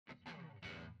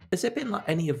Has there been like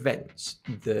any events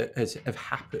that have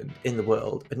happened in the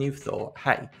world and you've thought,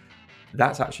 hey,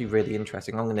 that's actually really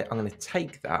interesting. I'm gonna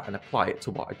take that and apply it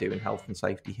to what I do in health and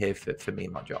safety here for me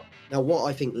and my job. Now, what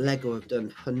I think Lego have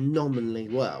done phenomenally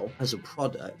well as a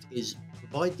product is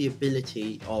provide the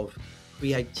ability of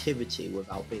creativity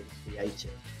without being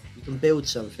creative. You can build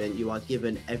something, you are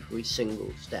given every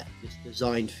single step. It's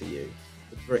designed for you.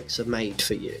 The bricks are made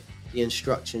for you. The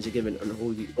instructions are given,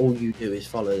 and all you do is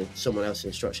follow someone else's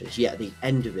instructions. Yet at the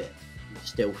end of it, you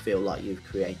still feel like you've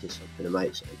created something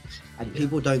amazing. And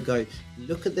people don't go,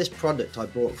 look at this product I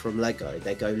bought from Lego.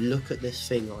 They go, look at this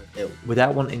thing I built.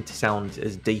 Without wanting to sound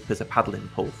as deep as a paddling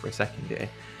pool for a second here,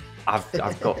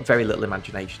 I've got very little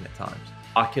imagination at times.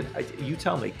 You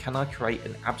tell me, can I create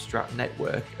an abstract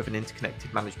network of an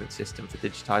interconnected management system for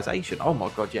digitalisation? Oh my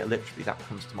God, yeah, literally that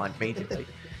comes to mind immediately.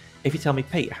 If you tell me,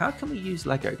 Pete, how can we use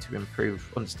Lego to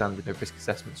improve understanding of risk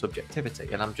assessment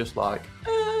subjectivity? And I'm just like,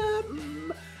 let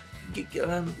me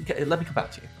come back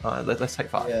to you. Let's take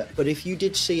 5. Yeah, but if you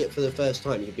did see it for the first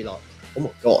time, you'd be like, oh my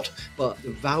God. But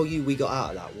the value we got out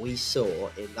of that, we saw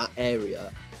in that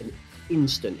area an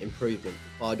instant improvement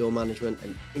in fire door management,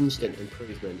 an instant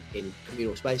improvement in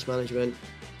communal space management.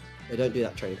 They don't do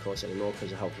that training course anymore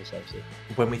because of health and safety.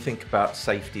 When we think about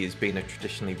safety as being a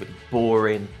traditionally really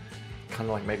boring, kind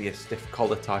of like maybe a stiff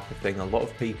collar type of thing, a lot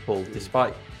of people,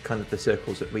 despite kind of the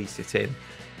circles that we sit in,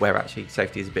 where actually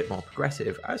safety is a bit more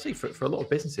progressive, actually for a lot of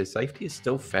businesses, safety is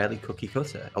still fairly cookie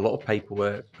cutter. A lot of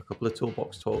paperwork, a couple of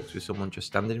toolbox talks with someone just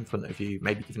standing in front of you,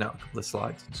 maybe giving out a couple of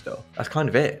slides and stuff. That's kind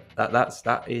of it.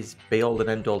 That is be all and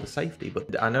end all to safety.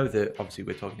 But I know that obviously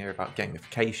we're talking here about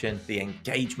gamification, the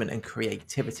engagement and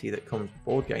creativity that comes with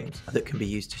board games that can be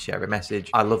used to share a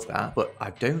message. I love that, but I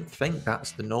don't think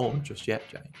that's the norm just yet,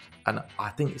 James. And I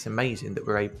think it's amazing that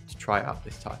we're able to try out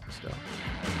this type of stuff.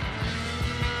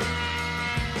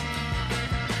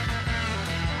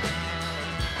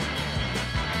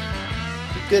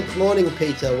 Good morning,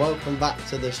 Peter. Welcome back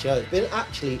to the show. It's been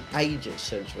actually ages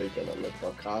since we've been on the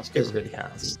podcast. It really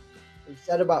has. We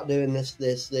said about doing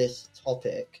this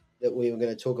topic that we were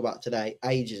going to talk about today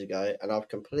ages ago, and I've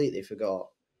completely forgot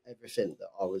everything that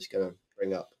I was going to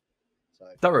bring up. So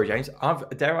don't worry, James.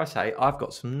 Dare I say, I've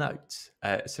got some notes.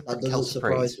 That doesn't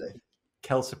surprise me.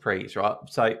 Kel surprise, right?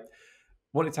 So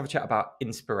wanted to have a chat about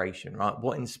inspiration, right?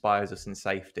 What inspires us in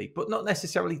safety, but not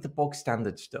necessarily the bog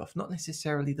standard stuff, not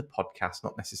necessarily the podcast,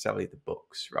 not necessarily the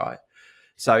books, right?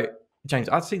 So, James,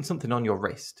 I've seen something on your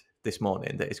wrist this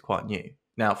morning that is quite new.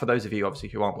 Now, for those of you, obviously,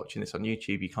 who aren't watching this on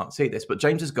YouTube, you can't see this, but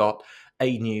James has got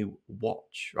a new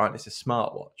watch, right? It's a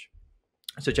smartwatch.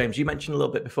 So, James, you mentioned a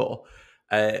little bit before,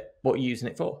 what are you using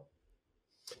it for?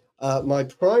 My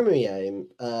primary aim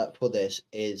for this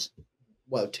is,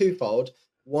 well, twofold.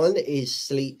 One is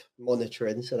sleep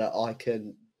monitoring so that I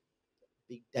can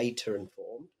be data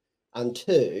informed. And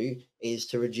 2 is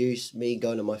to reduce me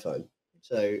going on my phone.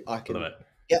 So I can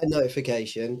get a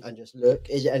notification and just look,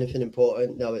 is it anything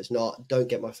important? No, it's not. Don't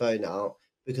get my phone out.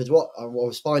 Because what I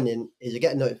was finding is I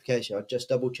get a notification, I just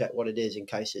double check what it is in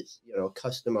case it's, a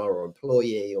customer or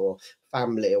employee or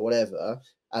family or whatever.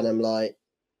 And I'm like,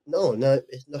 no,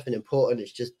 it's nothing important.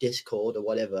 It's just Discord or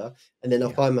whatever. And then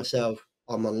I find myself,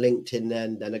 I'm on LinkedIn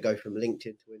then I go from LinkedIn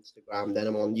to Instagram, then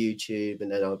I'm on YouTube,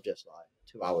 and then I'm just like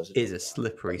 2 hours. Is a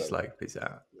slippery slope, is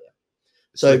that? Yeah.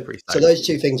 So those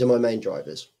 2 things are my main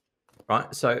drivers.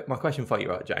 Right. So my question for you,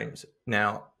 right, James,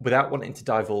 now, without wanting to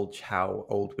divulge how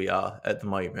old we are at the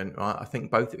moment, right, I think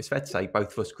it's fair to say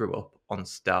both of us grew up on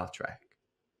Star Trek.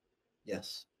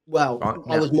 Yes. Well, right,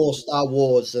 I was more Star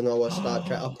Wars than I was Star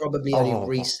Trek. I probably only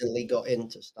recently got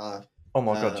into Star. Oh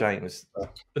my God, James.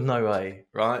 No way,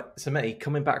 right? So me,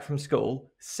 coming back from school,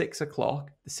 6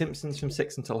 o'clock, The Simpsons from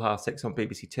 6 until 6:30 on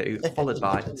BBC 2, followed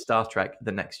by Star Trek,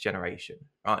 The Next Generation,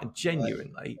 right? And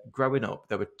genuinely, growing up,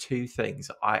 there were 2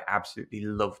 things I absolutely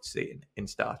loved seeing in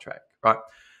Star Trek, right?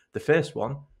 The first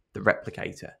one, the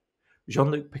replicator.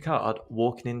 Jean-Luc Picard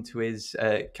walking into his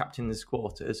captain's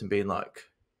quarters and being like,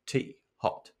 tea,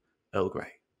 hot, Earl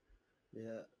Grey.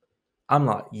 Yeah. I'm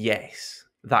like, yes.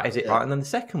 That is it, right? And then the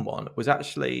second one was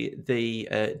actually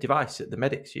the device that the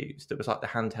medics used. That was like the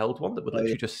handheld one that would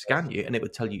literally just scan you and it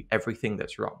would tell you everything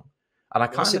that's wrong. And I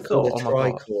kind of thought, oh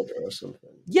my God. Or something.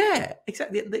 Yeah,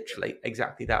 exactly. Literally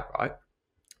exactly that, right?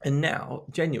 And now,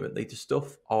 genuinely, the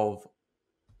stuff of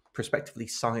prospectively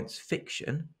science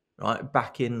fiction, right?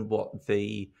 Back in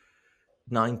the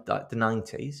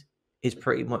 90s, is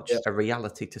pretty much a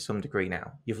reality to some degree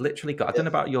now. You've literally got, I don't know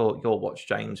about your watch,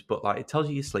 James, but like it tells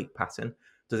you your sleep pattern.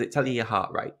 Does it tell you your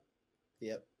heart rate?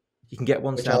 Yep. You can get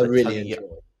ones now that tell you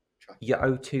your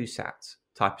O2 sats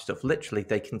type of stuff. Literally,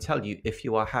 they can tell you if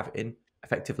you are having a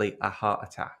effectively a heart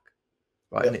attack,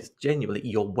 right? And it's genuinely,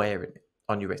 you're wearing it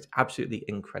on your wrist. Absolutely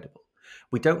incredible.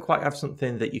 We don't quite have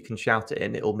something that you can shout it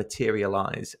in, it'll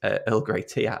materialize Earl Grey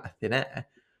tea out of thin air,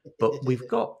 but we've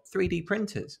got 3D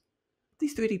printers.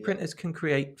 These 3D printers can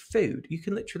create food. You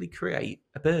can literally create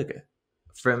a burger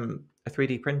from a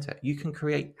 3D printer. You can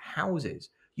create houses.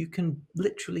 You can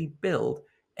literally build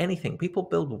anything. People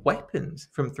build weapons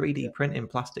from 3D printing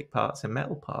plastic parts and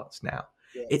metal parts now.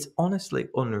 It's honestly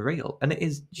unreal. And it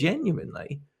is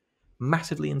genuinely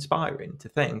massively inspiring to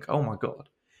think, oh my God,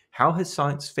 how has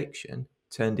science fiction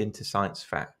turned into science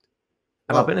fact?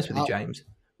 And I'll be honest with you, James,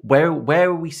 where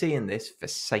are we seeing this for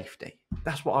safety?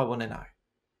 That's what I want to know.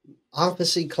 Arthur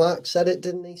C. Clarke said it,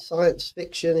 didn't he? Science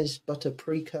fiction is but a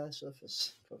precursor for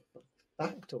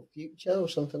fact or future or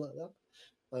something like that.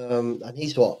 And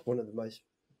he's one of the most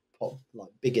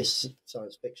biggest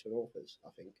science fiction authors, I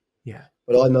think. Yeah.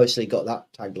 But I mostly got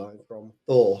that tagline from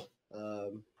Thor.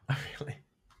 Really?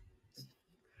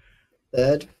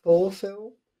 Third, fourth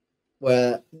film,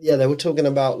 where they were talking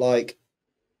about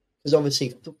because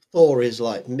obviously Thor is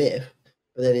myth,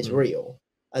 but then it's real.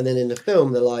 And then in the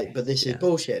film, they're like, but this is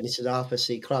bullshit. And this is Arthur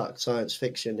C. Clarke. Science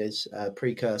fiction is a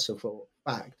precursor for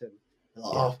fact. And they're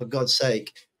like, oh, for God's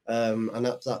sake. And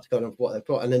that's kind of what they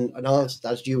put. And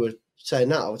as you were saying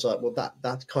that, I was like, well,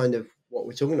 that's kind of what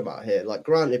we're talking about here.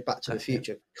 Granted, Back to the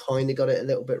Future kind of got it a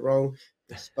little bit wrong.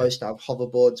 We're supposed to have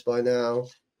hoverboards by now.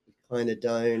 We kind of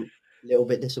don't. A little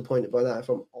bit disappointed by that, if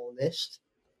I'm honest.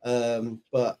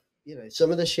 But,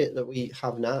 some of the shit that we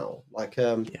have now,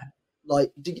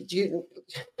 do you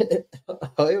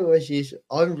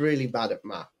I'm really bad at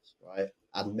maths, right,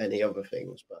 and many other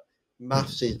things, but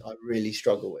maths is I really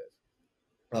struggle with.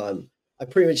 I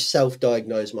pretty much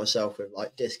self-diagnose myself with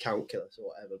dyscalculus or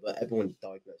whatever, but everyone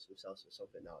diagnoses themselves with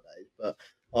something nowadays. But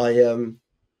I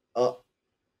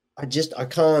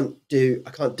can't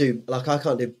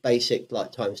do basic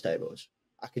times tables.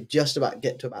 I could just about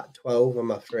get to about 12 on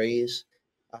my threes.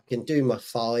 I can do my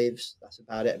fives, that's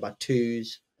about it. My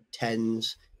twos,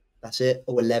 10s, that's it,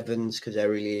 or 11s because they're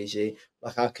really easy.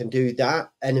 I can do that.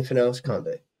 Anything else can't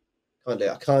do.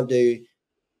 I can't do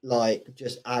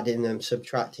just adding and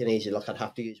subtracting easy. I'd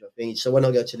have to use my fingers. So when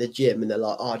I go to the gym and they're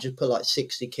like, oh, just put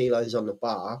 60 kilos on the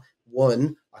bar.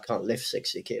 One, I can't lift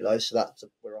 60 kilos, so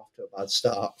we're off to a bad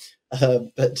start.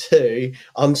 But two,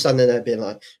 I'm standing there being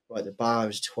like, right, the bar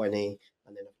is 20,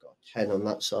 and then I've got a 10 on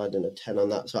that side and a 10 on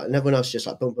that side, and everyone else just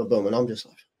boom, boom, boom, and I'm just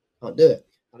I can't do it.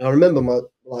 And I remember my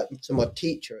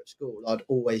teacher at school, I'd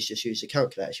always just use a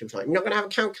calculator. She was like, you're not going to have a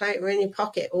calculator in your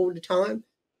pocket all the time.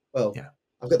 Well,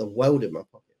 I've got the world in my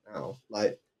pocket now.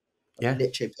 I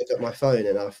literally pick up my phone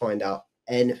and I find out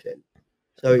anything.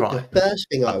 So the first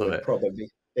thing I would probably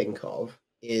think of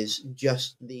is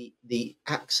just the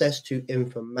access to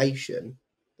information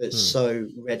that's so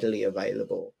readily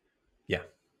available. Yeah.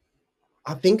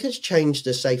 I think has changed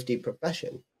the safety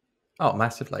profession. Oh,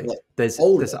 massively. There's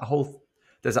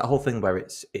that whole thing where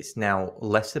it's now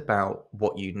less about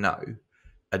what you know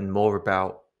and more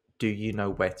about, do you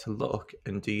know where to look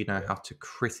and do you know how to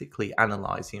critically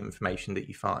analyze the information that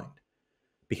you find?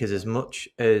 Because as much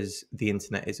as the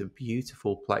internet is a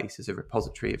beautiful place as a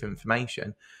repository of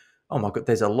information, oh my God,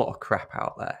 there's a lot of crap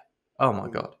out there. Oh my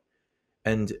God.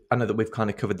 And I know that we've kind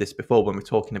of covered this before when we're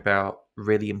talking about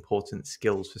really important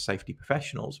skills for safety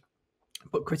professionals,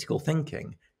 but critical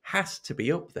thinking has to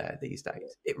be up there these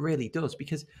days. It really does,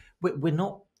 because we're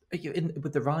not,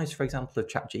 with the rise, for example, of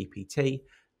ChatGPT,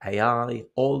 AI,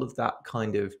 all of that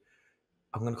kind of,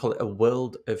 I'm going to call it a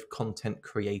world of content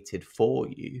created for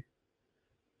you.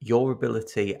 Your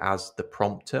ability as the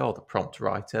prompter or the prompt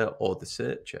writer or the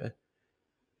searcher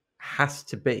has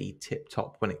to be tip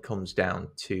top when it comes down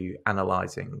to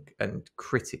analyzing and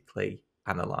critically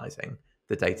analyzing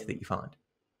the data that you find.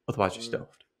 Otherwise, you're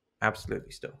stuffed.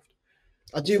 Absolutely stuffed.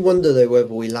 I do wonder though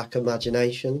whether we lack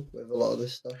imagination with a lot of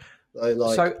this stuff.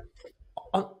 So,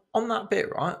 on that bit,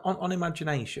 right, on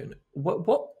imagination,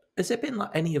 what has there been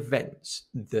any events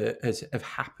that have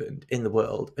happened in the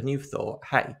world, and you've thought,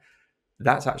 hey,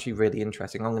 that's actually really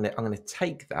interesting. I'm gonna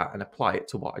take that and apply it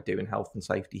to what I do in health and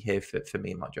safety here for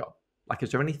me and my job. Is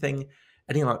there any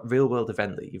real world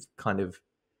event that you've kind of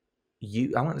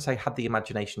I want to say had the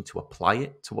imagination to apply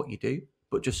it to what you do,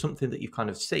 but just something that you've kind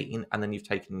of seen and then you've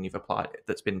taken and you've applied it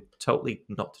that's been totally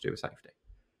not to do with safety?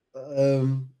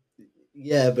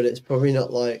 Yeah, but it's probably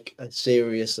not a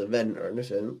serious event or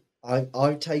anything.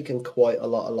 I've taken quite a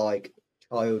lot of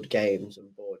child games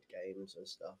and board games and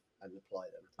stuff and apply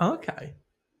them. Okay.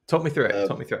 Talk me through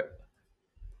it.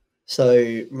 So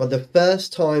the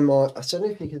first time I don't know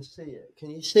if you can see it.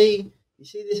 Can you see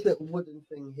this little wooden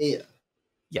thing here?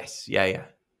 Yes. Yeah.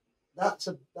 that's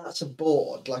a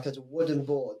board, like it's a wooden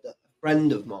board that a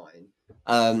friend of mine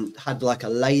had like a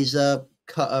laser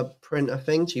cutter printer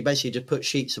thing. So you basically just put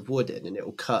sheets of wood in and it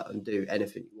will cut and do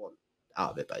anything you want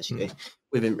out of it, basically,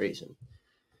 within reason.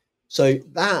 So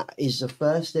that is the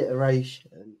first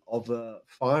iteration of a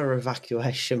fire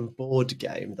evacuation board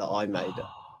game that I made.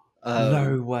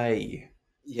 No way.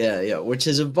 Yeah, which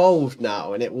has evolved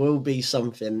now, and it will be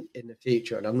something in the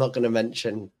future. And I'm not going to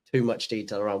mention too much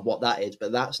detail around what that is,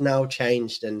 but that's now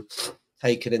changed and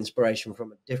taken inspiration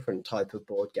from a different type of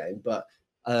board game. But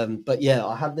yeah,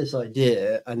 I had this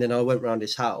idea, and then I went around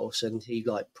his house, and he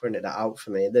like printed it out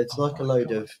for me. There's Oh like a my load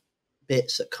God. of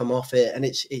bits that come off it, and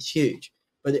it's huge.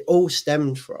 But it all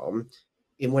stemmed from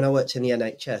when I worked in the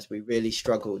NHS, we really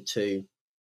struggled to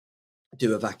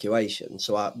do evacuation.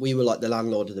 So we were like the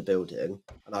landlord of the building,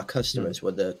 and our customers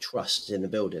were the trusts in the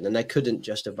building, and they couldn't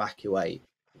just evacuate,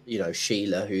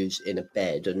 Sheila, who's in a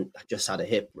bed and just had a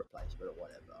hip replacement or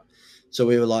whatever. So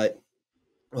we were like,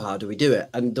 well, how do we do it?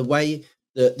 And the way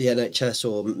that the NHS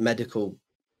or medical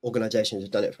organizations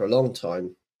have done it for a long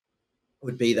time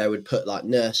would be they would put like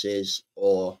nurses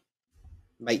or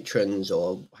matrons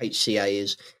or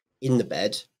HCAs in the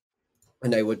bed,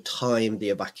 and they would time the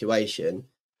evacuation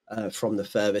from the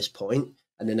furthest point,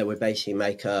 and then they would basically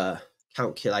make a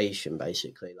calculation,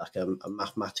 basically like a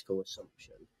mathematical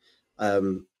assumption.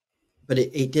 But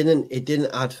it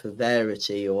didn't add for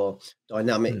variety or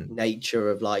dynamic nature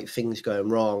of like things going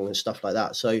wrong and stuff like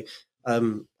that. So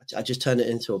I just turned it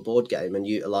into a board game and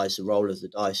utilized the roll of the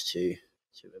dice to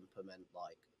implement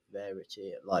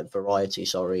like variety,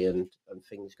 sorry, and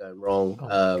things going wrong.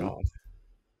 Oh my God.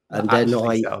 That And then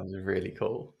actually sounds really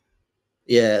cool.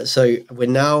 Yeah, so we're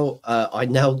now. I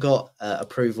now got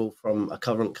approval from a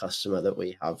current customer that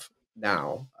we have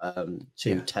now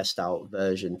to test out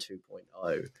version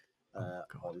 2.0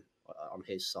 on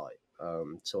his site.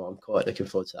 So I'm quite looking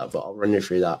forward to that. But I'll run you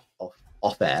through that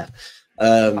off air.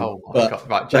 Oh my God!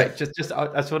 Right, Jake. But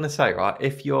I just want to say, right,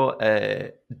 if your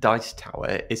dice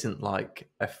tower isn't like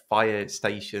a fire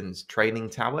station's training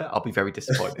tower, I'll be very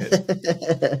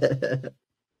disappointed.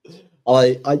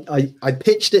 I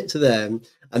pitched it to them,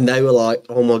 and they were like,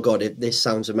 "Oh my God, this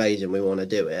sounds amazing. We want to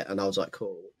do it." And I was like,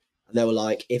 "Cool." And they were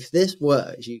like, "If this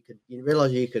works, you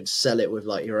realize you could sell it with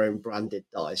like your own branded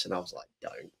dice." And I was like,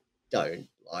 "Don't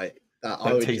like that. I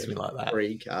Don't would tease just me like that.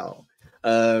 freak out."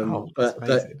 Oh, that's But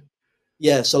amazing.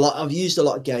 yeah, so like I've used a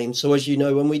lot of games. So as you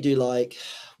know, when we do like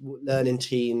learning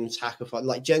teams, hackathon,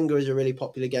 like Jenga is a really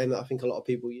popular game that I think a lot of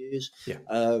people use. Yeah.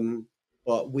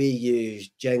 But we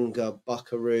use Jenga,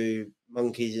 Buckaroo,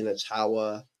 Monkeys in a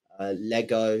Tower,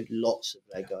 Lego, lots of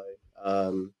Lego,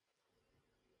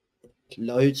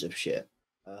 loads of shit.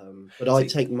 But I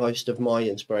take most of my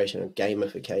inspiration of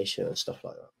gamification and stuff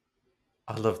like that.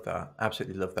 I love that.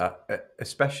 Absolutely love that.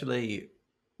 Especially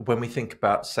when we think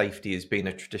about safety as being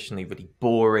a traditionally really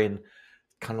boring,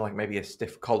 kind of like maybe a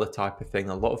stiff collar type of thing.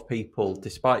 A lot of people,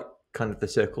 despite kind of the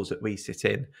circles that we sit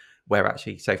in, where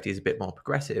actually safety is a bit more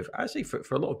progressive, actually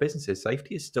for a lot of businesses,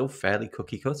 safety is still fairly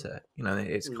cookie cutter.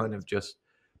 It's kind of just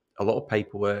a lot of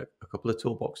paperwork, a couple of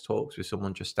toolbox talks with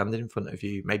someone just standing in front of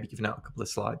you, maybe giving out a couple of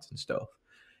slides and stuff.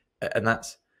 And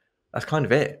that's kind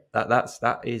of it.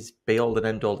 That is be all and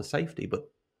end all the safety.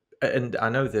 And I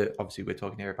know that obviously we're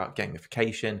talking here about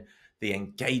gamification, the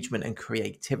engagement and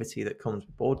creativity that comes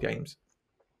with board games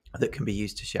that can be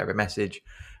used to share a message.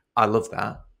 I love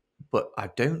that, but I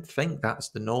don't think that's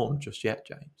the norm just yet,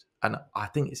 James. And I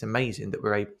think it's amazing that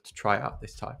we're able to try out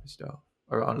this type of stuff.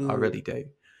 I really do.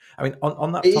 I mean,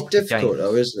 on that It is topic difficult of games,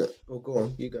 though, isn't it? Oh, go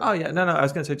on, you go. Oh yeah, no. I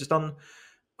was going to say just on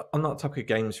that topic of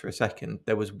games for a second.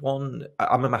 There was one.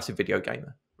 I'm a massive video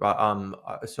gamer, right?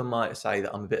 Some might say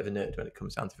that I'm a bit of a nerd when it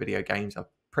comes down to video games. I've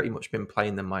pretty much been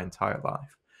playing them my entire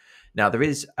life. Now there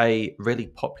is a really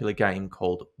popular game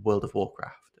called World of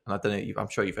Warcraft, and I don't know. I'm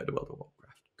sure you've heard of World of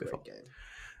Warcraft before. Great game.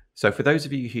 So for those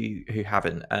of you who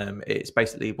haven't, it's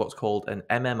basically what's called an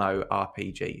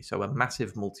MMORPG, so a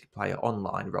massive multiplayer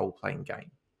online role-playing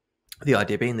game. The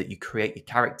idea being that you create your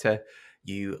character,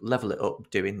 you level it up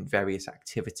doing various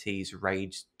activities,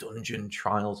 raids, dungeon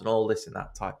trials, and all this and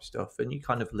that type of stuff, and you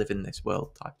kind of live in this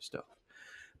world type of stuff.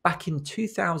 Back in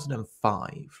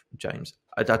 2005, James,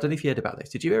 I don't know if you heard about this.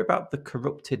 Did you hear about the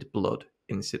corrupted blood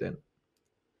incident?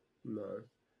 No.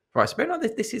 Right, so bear in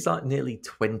mind this is like nearly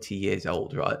 20 years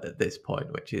old, right, at this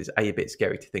point, which is A, a bit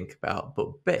scary to think about,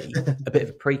 but B, a bit of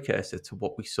a precursor to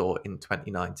what we saw in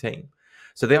 2019.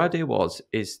 So the idea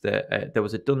is that there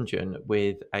was a dungeon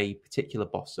with a particular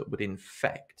boss that would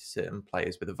infect certain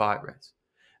players with a virus.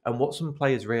 And what some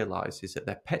players realised is that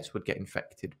their pets would get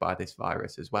infected by this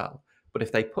virus as well. But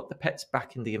if they put the pets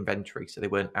back in the inventory so they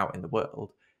weren't out in the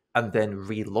world, and then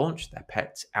relaunch their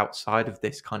pets outside of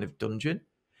this kind of dungeon,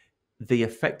 the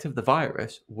effect of the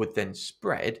virus would then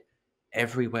spread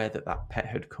everywhere that that pet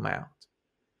had come out.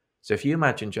 So if you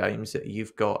imagine, James, that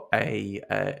you've got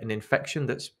an infection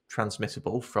that's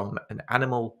transmissible from an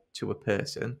animal to a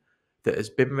person that has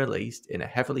been released in a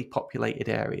heavily populated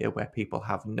area where people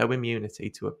have no immunity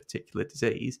to a particular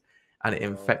disease, and it Wow.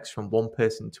 infects from one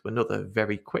person to another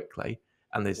very quickly,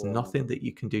 and there's Wow. nothing that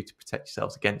you can do to protect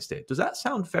yourselves against it. Does that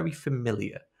sound very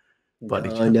familiar? No,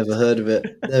 I never heard of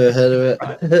it. Never heard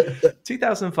of it.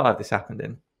 2005 this happened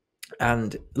in,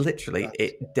 and literally That's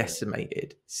it scary.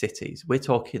 decimated cities. We're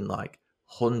talking like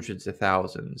hundreds of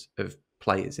thousands of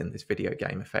players in this video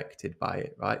game affected by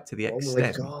it, right? To the Oh my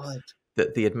extent God.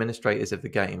 that the administrators of the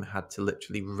game had to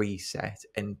literally reset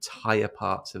entire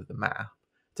parts of the map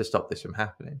to stop this from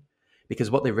happening.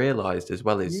 Because what they realized as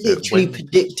well is that Literally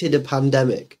predicted a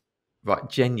pandemic. right,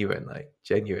 genuinely.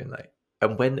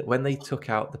 And when they took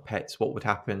out the pets, what would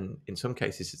happen in some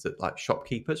cases is that like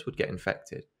shopkeepers would get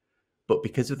infected. But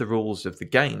because of the rules of the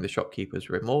game, the shopkeepers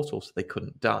were immortal, so they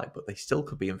couldn't die, but they still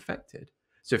could be infected.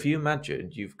 So if you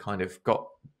imagine you've kind of got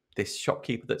this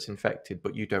shopkeeper that's infected,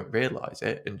 but you don't realize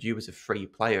it, and you as a free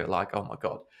player, like, oh my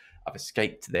God, I've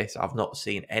escaped this, I've not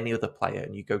seen any other player,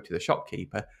 and you go to the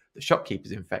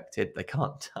shopkeeper's infected, they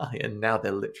can't die, and now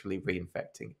they're literally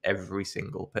reinfecting every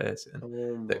single person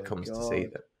Oh that my comes to God. see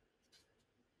them.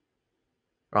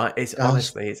 Right? It's That's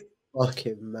honestly, it's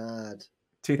fucking mad.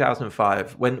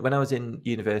 2005 when I was in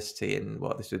university in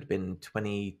what this would have been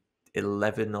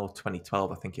 2011 or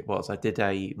 2012, I think it was. I did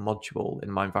a module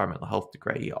in my environmental health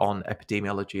degree on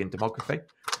epidemiology and demography,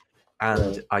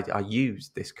 and I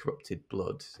used this corrupted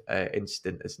blood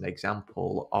incident as an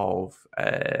example of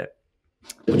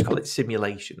what do you call it,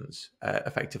 simulations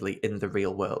effectively in the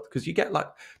real world. Because you get, like,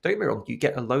 don't get me wrong, you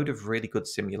get a load of really good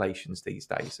simulations these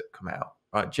days that come out,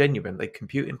 right? Genuinely,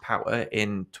 computing power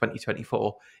in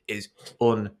 2024 is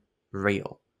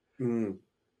unreal. Mm.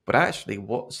 But actually,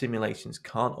 what simulations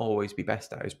can't always be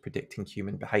best at is predicting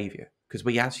human behavior, because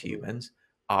we as humans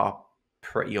are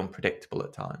pretty unpredictable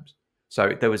at times.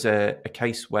 So there was a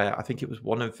case where I think it was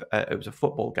it was a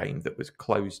football game that was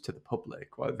closed to the public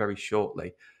quite very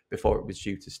shortly before it was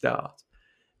due to start.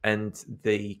 And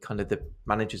the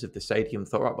managers of the stadium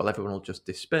thought, right, well, everyone will just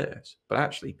disperse. But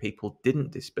actually, people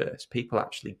didn't disperse. People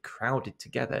actually crowded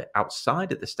together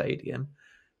outside of the stadium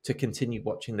to continue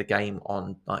watching the game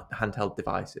on like handheld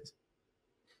devices.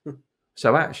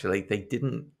 So actually, they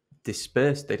didn't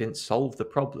disperse. They didn't solve the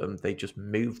problem. They just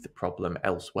moved the problem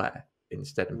elsewhere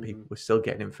instead. And people were still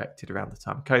getting infected around the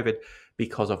time of COVID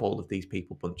because of all of these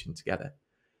people bunching together.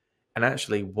 And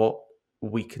actually, what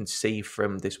we can see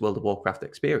from this World of Warcraft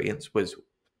experience was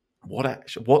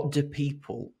what do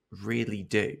people really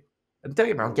do? And don't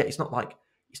get me wrong, it's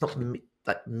not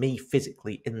me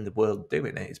physically in the world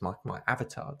doing it. It's my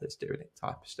avatar that's doing it,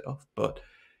 type of stuff. But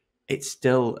it's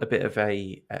still a bit of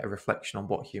a reflection on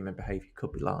what human behavior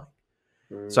could be like.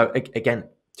 So again,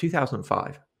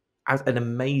 2005, as an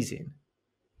amazing,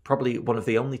 probably one of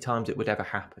the only times it would ever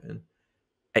happen,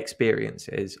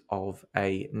 experiences of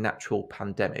a natural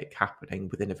pandemic happening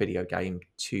within a video game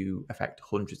to affect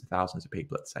hundreds of thousands of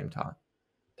people at the same time.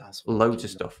 That's loads of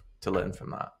stuff to learn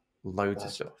from that. Loads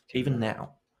of stuff. Even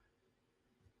now.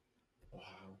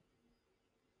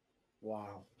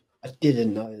 Wow. I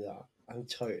didn't know that. I'm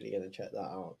totally going to check that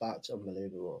out. That's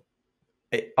unbelievable.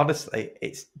 Honestly,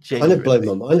 it's kind of blown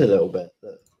genuinely my mind a little bit.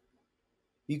 That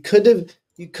you could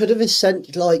have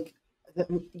essentially, like,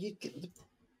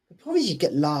 the problem is you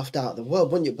get laughed out of the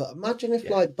world, wouldn't you? But imagine if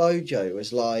like Bojo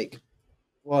was like,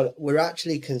 well, we're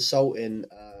actually consulting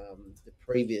the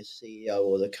previous CEO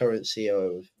or the current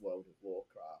CEO of World of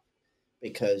Warcraft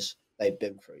because they've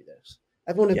been through this.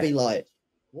 Everyone would be like,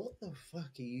 what the fuck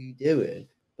are you doing?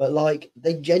 But like,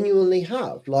 they genuinely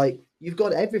have. Like, you've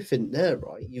got everything there,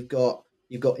 right? You've got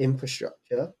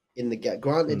infrastructure in the get.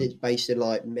 Granted, it's based in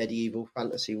like medieval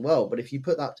fantasy world, but if you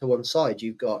put that to one side,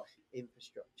 you've got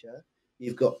infrastructure,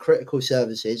 you've got critical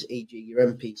services, e.g., your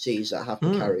NPCs that have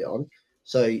to carry on.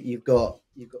 So you've got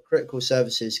critical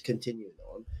services continuing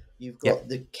on. You've got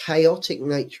the chaotic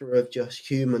nature of just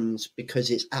humans because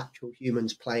it's actual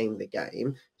humans playing the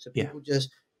game. So people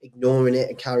just ignoring it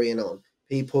and carrying on.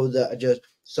 People that are just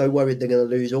so worried they're going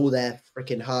to lose all their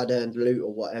freaking hard-earned loot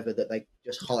or whatever that they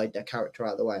just hide their character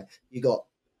out of the way. You got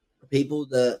people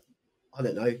that, I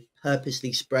don't know,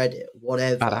 purposely spread it,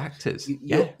 whatever. bad actors.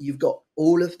 You've got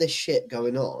all of this shit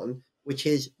going on, which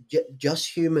is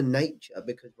just human nature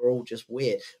because we're all just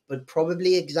weird, but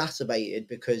probably exacerbated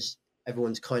because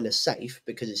everyone's kind of safe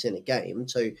because it's in a game.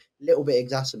 So a little bit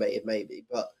exacerbated maybe,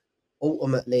 but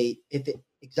ultimately, if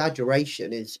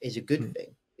exaggeration is a good Mm.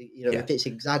 thing. You know, Yeah, if it's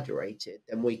exaggerated,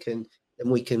 then we can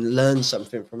learn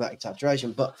something from that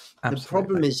exaggeration. But the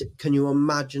problem absolutely. is, can you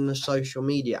imagine the social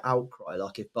media outcry?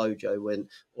 Like if Bojo went,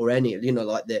 or any, you know,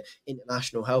 like the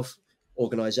International Health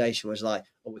Organization was like,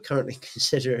 "Oh, we're currently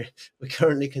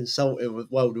consulting with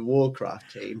World of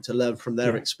Warcraft team to learn from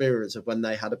their Yeah, experience of when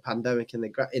they had a pandemic in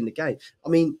the game." I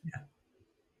mean, yeah.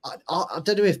 I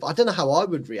don't know how I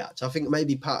would react. I think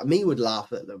maybe part of me would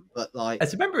laugh at them, but like,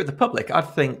 As a member of the public, I'd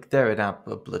think they're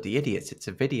bloody idiots. It's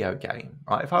a video game,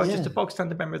 right? If I was just a yeah, bog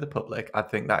standard member of the public,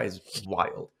 I'd think that is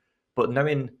wild. But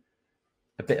knowing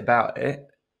a bit about it,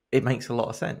 it makes a lot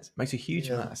of sense. It makes a huge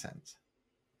yeah. amount of sense.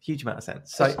 Huge amount of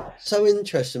sense. It's So, so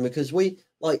interesting because we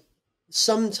like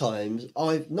sometimes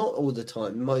I've not all the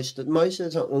time, most of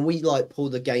the time when we like pull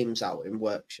the games out in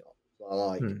workshops, I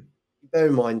like hmm, bear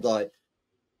in mind like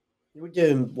we're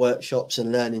doing workshops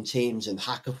and learning teams and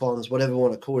hackathons, whatever you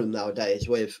want to call them nowadays,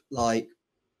 with like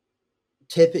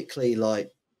typically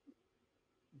like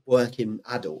working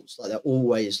adults, like they're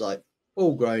always like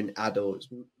full grown adults,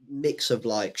 mix of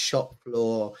like shop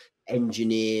floor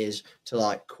engineers to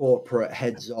like corporate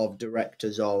heads of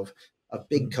directors of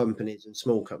big hmm, companies and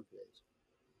small companies.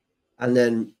 And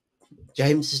then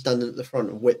James is standing at the front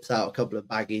and whips out a couple of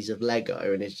baggies of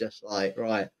Lego and is just like,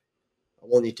 right, I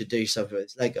want you to do something with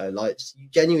this Lego. Like you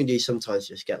genuinely do sometimes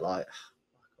just get like,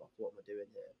 oh, what am I doing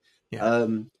here?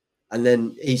 yeah, And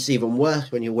then it's even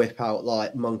worse when you whip out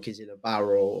like monkeys in a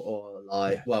barrel or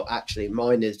like, yeah, well, actually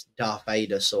mine is Darth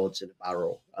Vader swords in a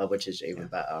barrel, which is yeah, even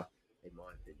better in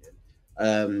my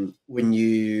opinion. When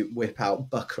you whip out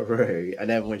Buckaroo and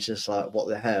everyone's just like, what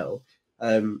the hell?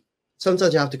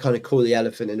 Sometimes you have to kind of call the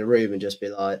elephant in the room and just be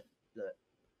like, look,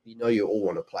 you know, you all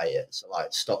want to play it. So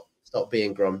like, stop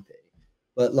being grumpy.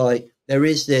 But like, there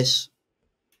is this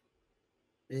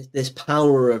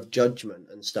power of judgment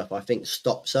and stuff, I think,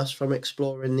 stops us from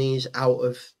exploring these out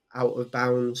of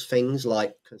bounds things like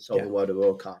yeah, consulting World of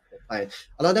Warcraft or playing.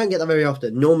 And I don't get that very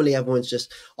often. Normally everyone's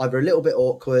just either a little bit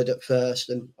awkward at first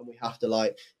and we have to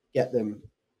like get them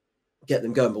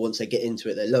going, but once they get into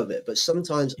it they love it. But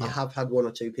sometimes I yeah, have had one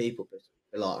or two people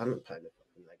be like, I'm not playing a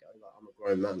fucking Lego, like I'm a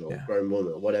grown man or a yeah. grown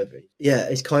woman or whatever. Yeah,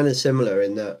 it's kind of similar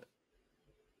in that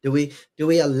do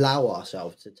we allow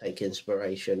ourselves to take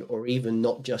inspiration or even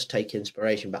not just take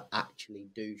inspiration but actually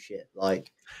do shit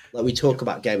like we talk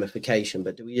about gamification,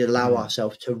 but do we allow Mm.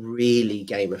 ourselves to really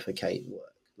gamificate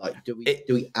work? Like It, do we it's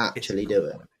a actually good do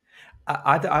it? point.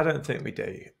 I don't think we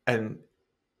do. And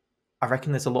I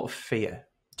reckon there's a lot of fear.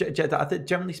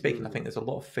 Generally speaking, I Mm, think there's a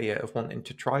lot of fear of wanting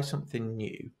to try something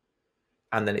new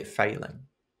and then it failing.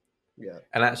 yeah.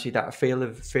 And actually, that fear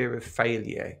of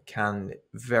failure can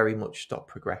very much stop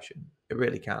progression. It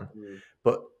really can. Mm,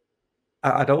 But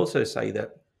I'd also say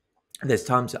that there's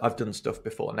times that I've done stuff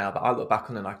before now that I look back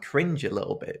on and I cringe a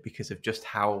little bit because of just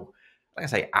how, like I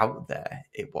say, out there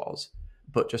it was,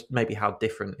 but just maybe how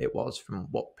different it was from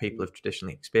what people mm, have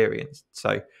traditionally experienced.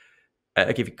 So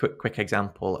I'll give you a quick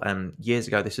example. Years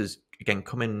ago, this is again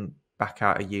coming back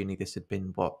out of uni. This had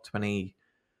been what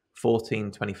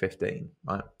 2014, 2015,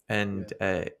 right? yeah. And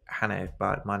Hannah,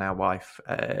 my now wife,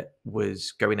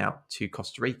 was going out to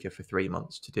Costa Rica for 3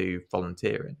 months to do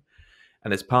volunteering.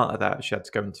 And as part of that, she had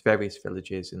to go into various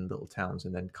villages and little towns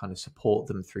and then kind of support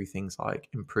them through things like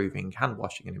improving hand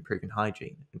washing and improving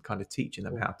hygiene and kind of teaching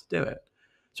them Cool. how to do it.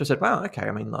 So I said, wow, okay.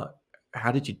 I mean, like,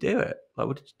 how did you do it? Like,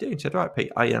 what did you do? And she said, right,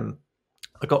 Pete, I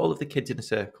got all of the kids in a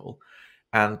circle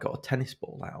and got a tennis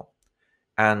ball out.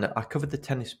 And I covered the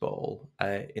tennis ball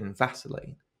in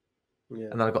Vaseline. Yeah.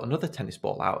 And then I got another tennis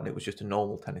ball out and it was just a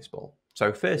normal tennis ball.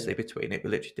 So Yeah. firstly, between it, we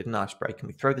literally did an ice break and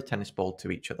we throw the tennis ball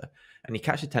to each other. And you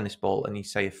catch a tennis ball and you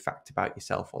say a fact about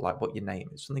yourself or like what your name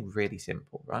is, something really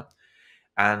simple, right?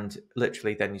 And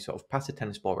literally then you sort of pass the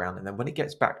tennis ball around. And then when it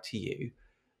gets back to you,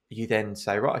 you then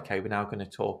say, right, okay, we're now going to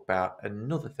talk about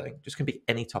another thing. Just going to be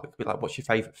any topic. It could be like, what's your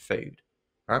favorite food?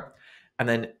 Right. And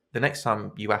then the next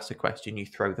time you ask a question, you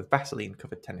throw the Vaseline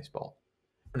covered tennis ball.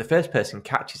 And the first person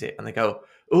catches it and they go,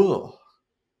 oh,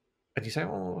 and you say,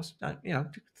 well,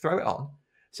 throw it on.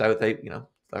 So they,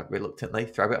 like reluctantly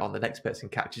throw it on. The next person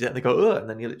catches it and they go, oh, and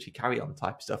then you literally carry on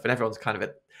type of stuff. And everyone's kind of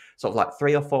at sort of like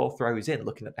 3 or 4 throws in,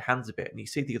 looking at their hands a bit. And you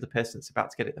see the other person's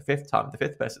about to get it the 5th time. The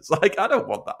 5th person's like, I don't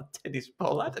want that tennis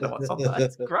ball. I don't know what's on that.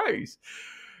 It's gross.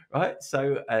 Right.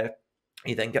 So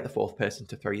you then get the 4th person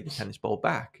to throw you the tennis ball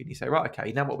back. And you say, right,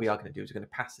 okay, now what we are going to do is we're going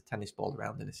to pass the tennis ball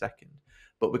around in a second.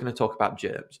 But we're going to talk about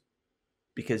germs.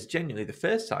 Because genuinely, the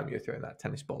first time you're throwing that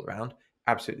tennis ball around,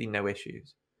 absolutely no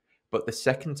issues. But the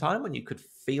second time, when you could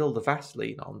feel the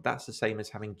Vaseline on, that's the same as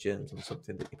having germs on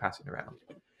something that you're passing around.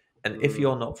 And if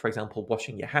you're not, for example,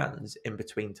 washing your hands in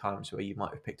between times where you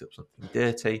might have picked up something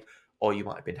dirty, or you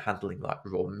might have been handling like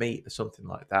raw meat or something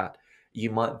like that, you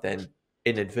might then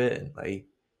inadvertently,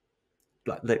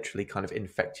 like literally kind of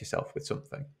infect yourself with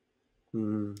something.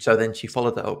 So then she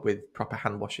followed that up with proper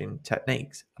hand washing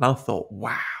techniques. And I thought,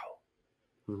 wow,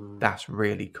 that's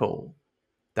really cool.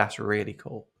 That's really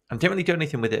cool. I didn't really do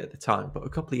anything with it at the time, but a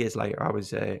couple of years later, I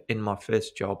was in my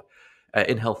first job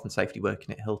in health and safety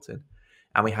working at Hilton.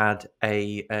 And we had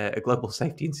a global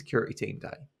safety and security team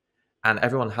day. And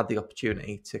everyone had the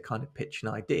opportunity to kind of pitch an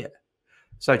idea.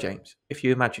 So, James, if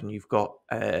you imagine you've got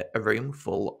a room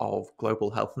full of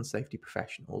global health and safety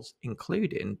professionals,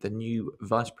 including the new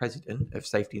Vice President of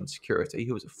Safety and Security,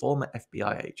 who was a former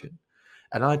FBI agent,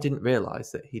 and I didn't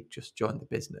realize that he'd just joined the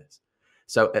business.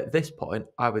 So at this point,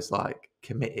 I was like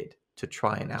committed to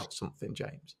trying out something,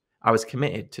 James. I was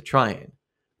committed to trying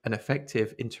an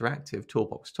effective interactive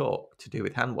toolbox talk to do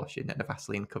with hand washing and a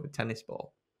Vaseline covered tennis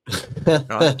ball.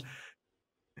 Right?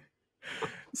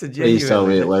 So Please tell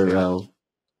me it went literally, well.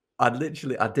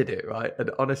 I did it, right?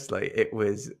 And honestly,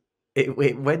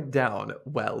 it went down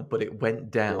well, but it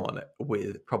went down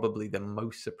with probably the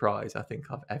most surprise I think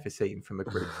I've ever seen from a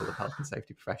group full of health and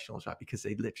safety professionals, right? Because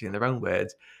they literally, in their own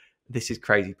words, this is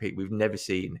crazy, Pete. We've never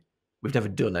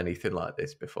done anything like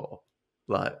this before.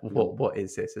 Like, what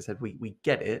is this? I said, we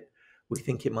get it. We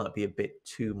think it might be a bit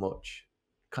too much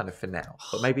kind of for now,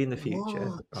 but maybe in the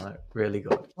future, right? Really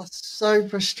good. That's so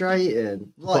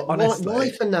frustrating. Like, honestly, why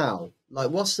for now? Like,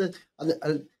 what's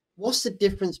the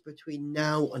difference between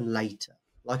now and later?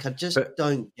 Like, I just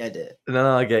don't get it.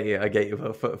 No, I get you.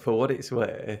 But for what it's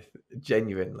worth,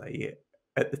 genuinely,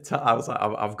 at the time, I was like,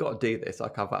 I've got to do this.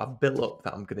 Like, I've built up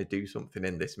that I'm going to do something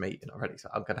in this meeting already, so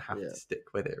I'm going to have to stick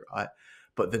with it, right?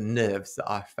 But the nerves that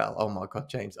I felt, oh my God,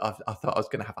 James, I thought I was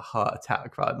going to have a heart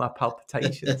attack, right? My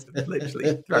palpitations of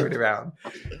literally throwing around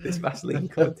this Vaseline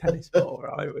covered tennis ball,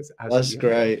 right? It was That's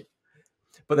great.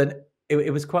 But then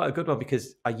it was quite a good one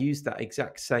because I used that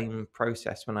exact same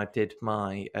process when I did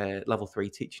my level 3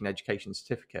 teaching education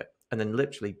certificate, and then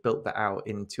literally built that out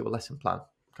into a lesson plan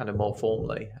kind of more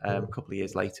formally a couple of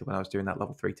years later when I was doing that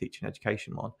level 3 teaching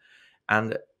education one.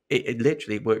 And it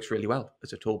literally works really well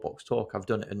as a toolbox talk. I've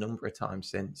done it a number of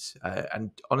times since. And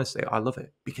honestly, I love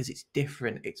it because it's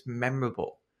different. It's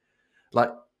memorable.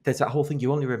 Like, there's that whole thing.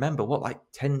 You only remember like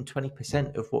 10,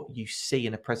 20% of what you see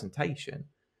in a presentation.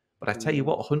 But I tell you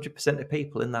what, 100% of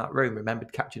people in that room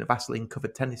remembered catching a Vaseline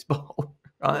covered tennis ball.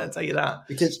 Right? I tell you that.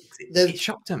 Because it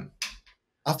shocked them.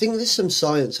 I think there's some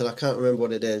science, and I can't remember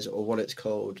what it is or what it's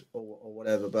called or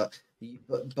whatever, but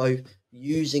both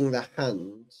using the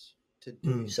hands to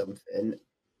do something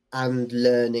and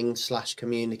learning /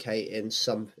 communicating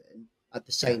something at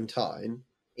the same time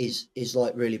is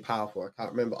like really powerful. I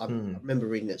can't remember. I remember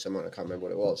reading it somewhere. I can't remember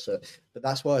what it was. So, but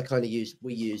that's why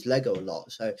we use Lego a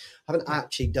lot. So I haven't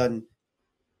actually done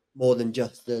more than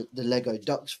just the Lego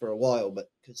ducks for a while,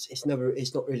 but because it's not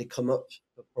really come up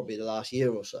for probably the last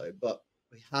year or so. But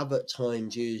we have at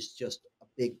times used just a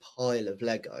big pile of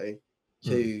Lego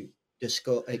to just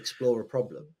explore a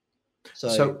problem.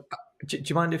 So do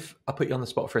you mind if I put you on the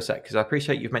spot for a sec? Because I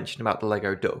appreciate you've mentioned about the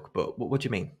Lego duck, but what do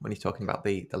you mean when you're talking about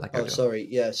the Lego duck? Sorry.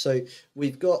 Yeah. So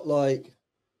we've got like,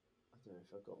 I don't know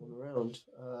if I've got one around.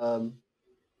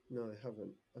 No, I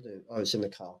haven't. I don't. Oh, it's in the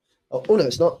car. Oh no,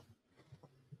 it's not.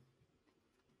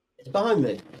 It's behind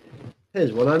me.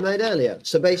 Here's one I made earlier.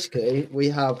 So basically, we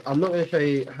have. I'm not going to show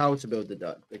you how to build the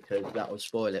duck because that will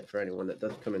spoil it for anyone that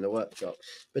does come in the workshop.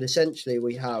 But essentially,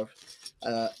 we have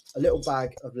a little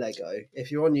bag of Lego.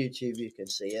 If you're on YouTube, you can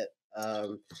see it.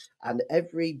 And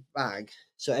every bag,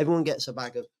 so everyone gets a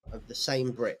bag of the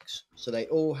same bricks. So they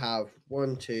all have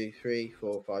 1, 2, 3,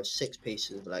 4, 5, 6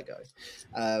 pieces of Lego.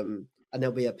 And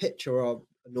there'll be a picture of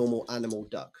a normal animal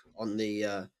duck on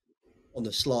the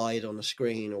slide, on the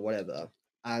screen, or whatever.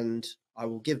 And I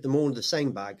will give them all the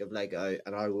same bag of Lego,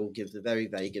 and I will give the very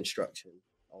vague instruction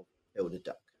of build a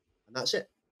duck, and that's it.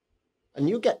 And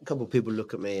you'll get a couple of people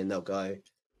look at me and they'll go,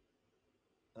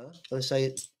 huh? I say,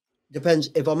 it depends.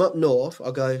 If I'm up north,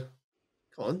 I'll go,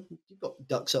 come on, you've got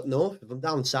ducks up north. If I'm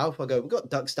down south, I'll go, we've got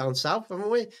ducks down south, haven't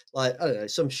we? Like, I don't know,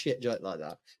 some shit joke like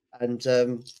that.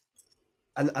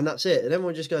 And that's it. And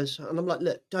everyone just goes, and I'm like,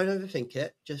 look, don't overthink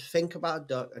it. Just think about a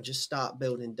duck and just start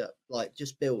building duck. Like,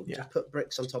 just build. Just put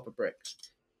bricks on top of bricks,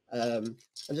 and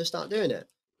just start doing it.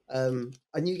 And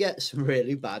you get some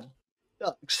really bad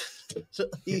ducks. So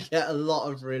you get a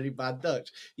lot of really bad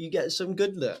ducks. You get some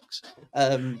good looks.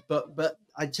 But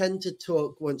I tend to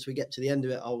talk, once we get to the end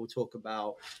of it, I will talk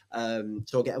about, so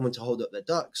I'll get everyone to hold up their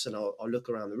ducks, and I'll look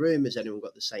around the room. Has anyone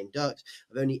got the same ducks?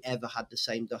 I've only ever had the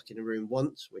same duck in a room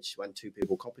once, which is when two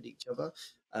people copied each other.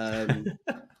 And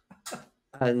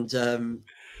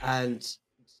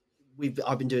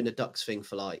I've been doing the ducks thing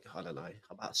for like, I don't know,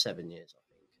 about 7 years, I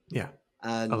think. Yeah,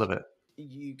 And I love it.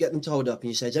 you get them to hold up and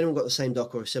you say, has anyone got the same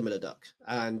duck or a similar duck?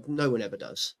 And no one ever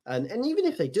does. And even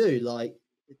if they do, like,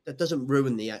 that doesn't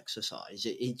ruin the exercise.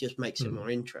 It just makes it more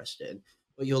interesting.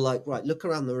 But you're like, right, look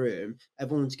around the room.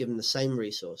 Everyone's given the same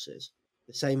resources,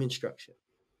 the same instruction,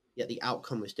 yet the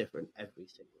outcome was different every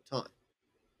single time.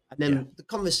 And then the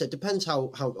conversation depends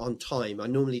how on time. I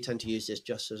normally tend to use this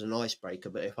just as an icebreaker,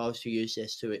 but if I was to use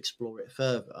this to explore it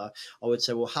further, I would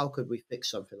say, well, how could we fix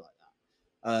something like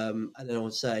that? And then I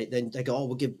would say, then they go, oh,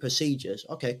 we'll give procedures.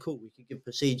 Okay, cool. We could give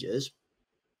procedures.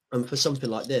 And for something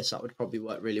like this, that would probably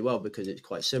work really well because it's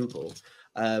quite simple.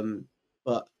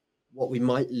 But what we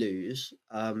might lose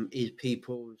is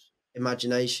people's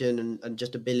imagination and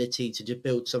just ability to just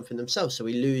build something themselves. So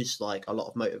we lose like a lot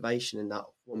of motivation in that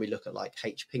when we look at like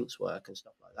H. Pink's work and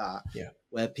stuff like that,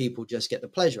 where people just get the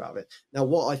pleasure out of it. Now,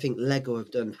 what I think Lego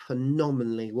have done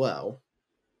phenomenally well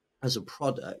as a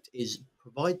product is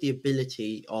provide the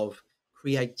ability of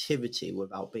creativity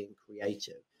without being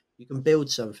creative. You can build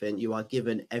something, you are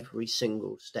given every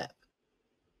single step.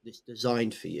 It's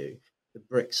designed for you. The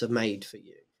bricks are made for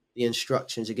you. The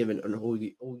instructions are given, and all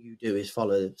you do is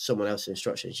follow someone else's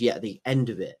instructions. Yet at the end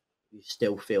of it, you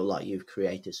still feel like you've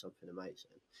created something amazing.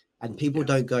 And people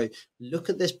don't go, look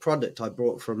at this product I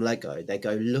brought from Lego. They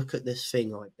go, look at this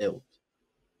thing I built.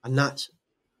 And that's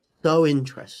so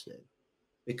interesting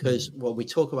because when we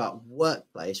talk about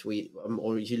workplace,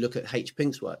 or if you look at H.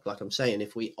 Pink's work, like I'm saying,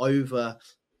 if we over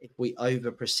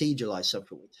proceduralize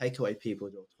something, we take away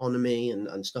people's autonomy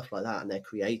and stuff like that and their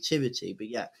creativity. But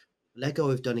yeah, Lego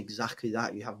have done exactly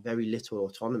that. You have very little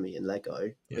autonomy in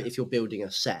Lego. But if you're building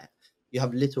a set, you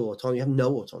have little autonomy. You have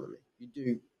no autonomy. You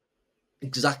do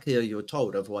exactly as you're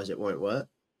told, otherwise it won't work.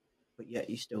 But yet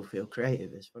you still feel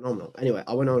creative. It's phenomenal. Anyway,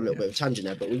 I went on a little bit of a tangent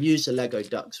there, but we use the Lego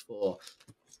ducks for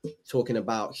talking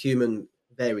about human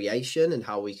variation and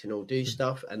how we can all do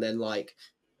stuff. And then like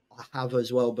I have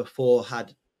as well before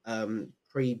had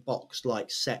pre-boxed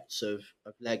like sets of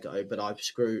Lego, but I've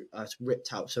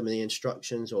ripped out some of the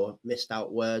instructions or missed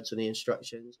out words on the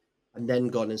instructions and then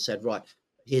gone and said, right,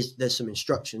 there's some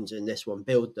instructions in this one,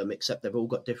 build them, except they've all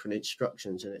got different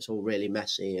instructions and it's all really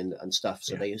messy and stuff.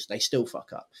 So they still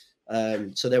fuck up.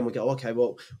 So then we go, okay,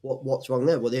 well, what's wrong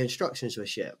there? Well, the instructions were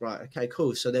shit. Right. Okay,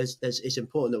 cool. So it's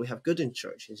important that we have good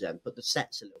instructions then, but the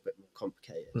set's a little bit more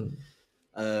complicated.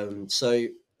 So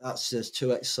that's just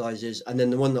 2 exercises. And then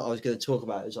the one that I was going to talk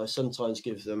about is I sometimes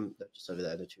give them, they're just over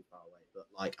there, they're too far away, but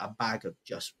like a bag of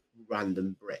just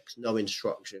random bricks, no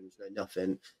instructions, no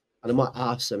nothing. And I might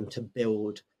ask them to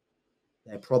build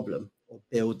their problem or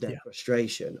build their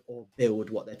frustration or build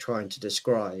what they're trying to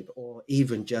describe or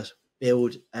even just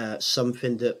build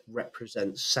something that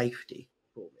represents safety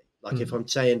for me. Like if I'm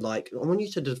saying like, I want you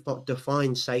to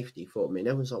define safety for me. And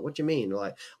everyone's like, what do you mean?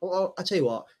 Like, I'll tell you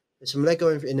what, there's some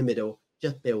Lego in the middle,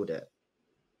 just build it.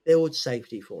 Build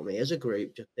safety for me as a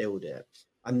group, just build it.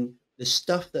 And the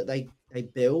stuff that they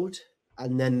build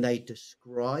and then they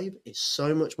describe is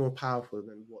so much more powerful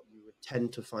than what you would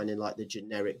tend to find in like the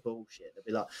generic bullshit. They'll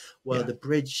be like, well, the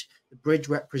bridge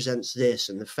represents this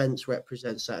and the fence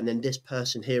represents that. And then this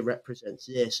person here represents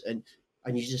this. And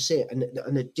you just see it. And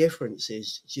the difference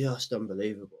is just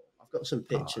unbelievable. I've got some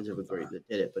pictures of a group that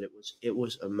did it, but it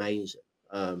was amazing.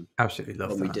 Absolutely love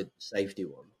when that. we did the safety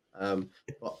one.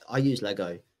 But I use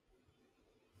Lego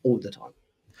all the time.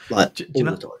 Like all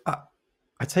the time.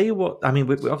 I tell you what, I mean,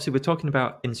 we're talking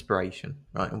about inspiration,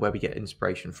 right? And where we get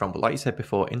inspiration from. But like you said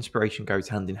before, inspiration goes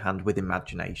hand in hand with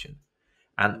imagination.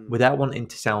 And without wanting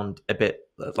to sound a bit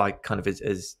like kind of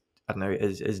as I don't know,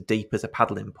 as deep as a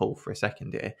paddling pool for a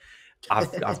second here,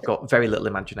 I've got very little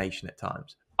imagination at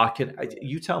times.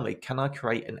 You tell me, can I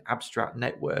create an abstract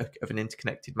network of an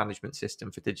interconnected management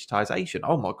system for digitization?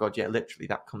 Oh my God, yeah, literally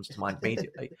that comes to mind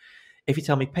immediately. If you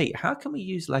tell me, Pete, how can we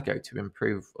use Lego to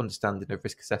improve understanding of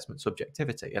risk assessment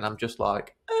subjectivity? And I'm just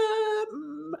like, let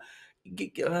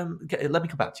me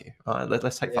come back to you. All right,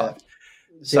 let's take 5.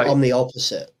 See, so, I'm the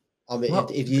opposite. I mean,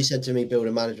 if you said to me, build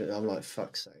a management, I'm like,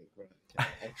 fuck's sake, right?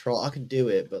 I'll try. I could do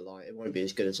it, but like, it won't be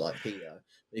as good as like Peter.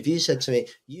 But if you said to me,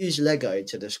 use Lego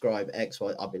to describe X,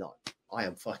 Y, I'd be like, I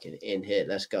am fucking in here.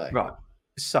 Let's go. Right.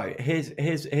 So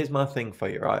here's my thing for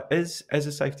you, right? As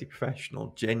a safety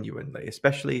professional, genuinely,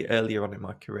 especially earlier on in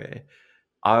my career,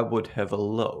 I would have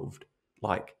loved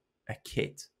like a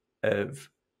kit of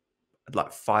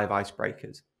like 5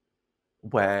 icebreakers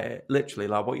where literally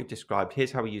like what you've described,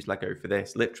 here's how we use Lego for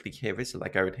this. Literally, here is a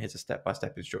Lego and here's a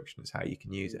step-by-step instructions how you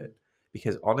can use it.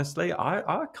 Because honestly,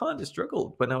 I kind of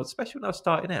struggled when I was, especially when I was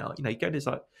starting out. You know, you go to this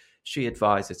like she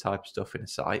advisor type stuff in a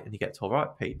site and you get told, right,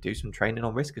 Pete, do some training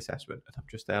on risk assessment. And I'm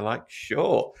just there like,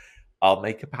 sure, I'll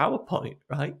make a PowerPoint,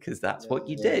 right? Because that's what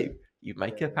you Yeah, do. You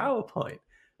make a yeah, PowerPoint.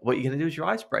 What you're going to do is your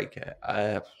icebreaker.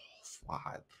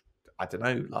 I don't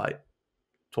know, like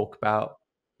talk about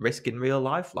risk in real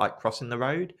life, like crossing the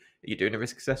road. You're doing a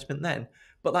risk assessment then,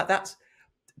 but like that's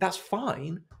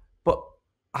fine. But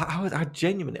I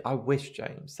genuinely I wish,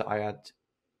 James, that I had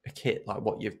a kit like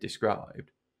what you've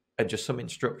described and just some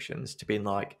instructions to be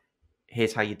like,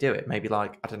 here's how you do it. Maybe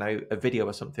like I don't know a video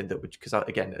or something that would because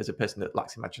again as a person that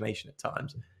lacks imagination at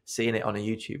times, seeing it on a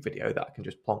YouTube video that I can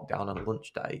just plonk down on a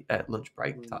lunch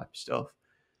break mm, type stuff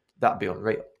that'd be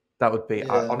unreal. That would be,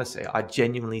 yeah, honestly, I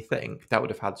genuinely think that would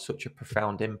have had such a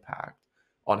profound impact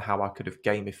on how I could have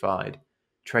gamified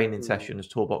training mm, sessions,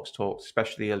 toolbox talks,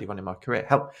 especially early on in my career.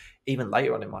 Help even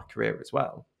later on in my career as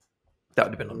well. That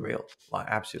would have been mm, unreal, like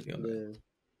absolutely unreal. yeah.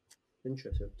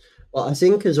 Interesting. Well, I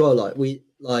think as well, like we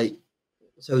like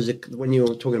so as a, when you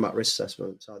were talking about risk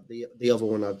assessment, so the other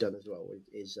one I've done as well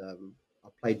is I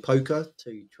played poker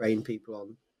to train people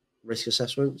on risk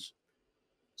assessments.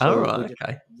 All So right,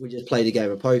 okay, we just played a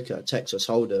game of poker, Texas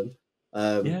Hold'em,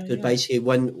 yeah, because yeah, basically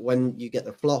when you get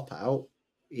the flop out,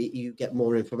 you get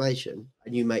more information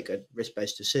and you make a risk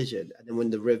based decision, and then when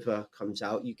the river comes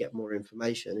out, you get more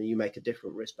information and you make a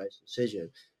different risk based decision.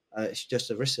 It's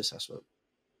just a risk assessment.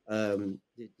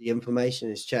 The information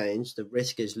has changed. The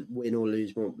risk is win or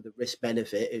lose more. The risk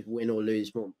benefit is win or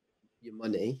lose more your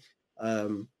money.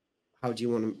 Um, how do you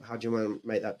want to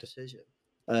make that decision?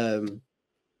 Um,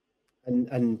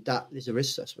 and that is a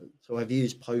risk assessment. So I've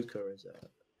used poker as yeah.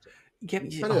 a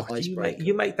kind of Do icebreaker.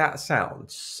 you make that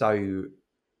sound so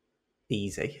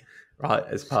easy, right?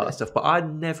 As part of stuff, but I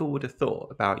never would have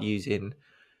thought about using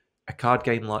a card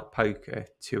game like poker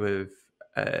to have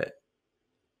uh,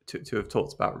 to have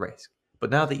talked about risk. But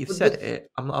now that you've said But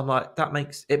it, I'm like that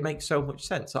makes it makes so much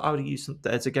sense. I would have used some,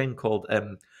 there's a game called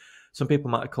some people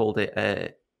might have called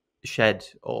it Shed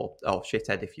or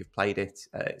Shithead if you've played it.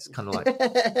 It's kind of like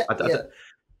yeah,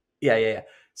 yeah, yeah, yeah.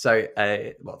 So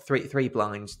what three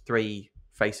blinds, three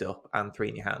face up, and three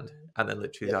in your hand, and then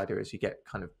literally yeah, the idea is you get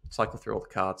kind of cycle through all the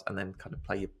cards and then kind of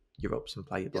play your ups and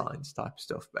play your yeah, blinds type of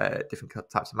stuff, different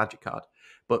types of magic card.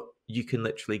 But you can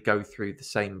literally go through the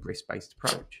same risk based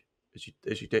approach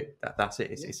as you do. That's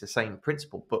it. yeah. It's the same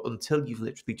principle. But until you've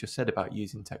literally just said about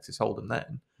using Texas Hold'em,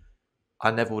 then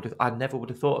I never would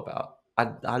have thought about.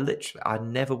 I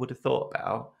never would have thought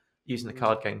about using a Mm.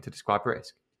 card game to describe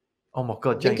risk. Oh my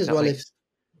god, I think James, as that well if makes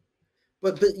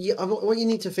but what you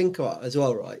need to think about as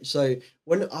well, right? So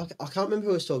when I can't remember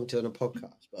who I was talking to on a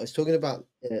podcast, but I was talking about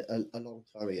a long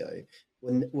time ago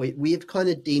when we have kind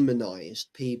of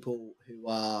demonized people who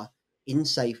are in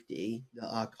safety that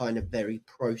are kind of very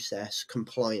process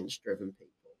compliance driven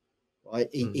people, right?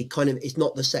 mm, It kind of it's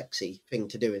not the sexy thing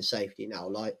to do in safety now,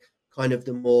 like kind of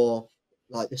the more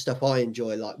like the stuff I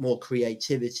enjoy, like more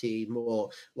creativity, more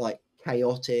like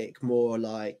chaotic, more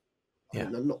like I yeah.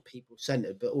 don't know, not people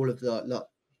centered, but all of the like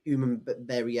human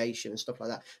variation and stuff like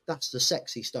that. That's the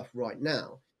sexy stuff right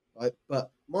now, right?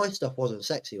 But my stuff wasn't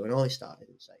sexy when I started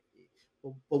in safety.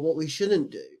 But what we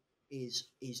shouldn't do is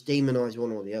demonize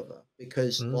one or the other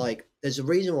because Mm, like there's a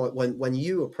reason why when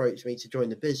you approached me to join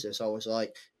the business, I was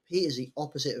like, Pete is the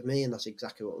opposite of me, and that's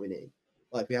exactly what we need.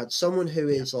 Like we had someone who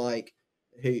yeah. is like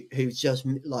who just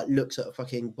like looks at a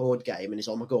fucking board game and is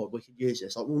oh my god we could use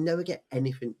this like we'll never get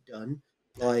anything done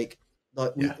like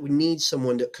Yeah. we need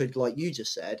someone that could like you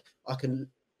just said I can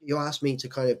you asked me to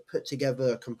kind of put together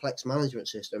a complex management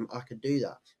system I could do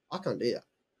that I can't do that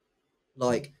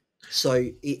like so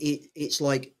it's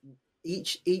like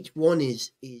each one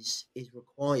is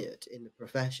required in the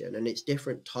profession and it's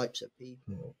different types of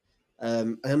Mm, people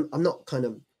and I'm not kind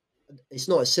of it's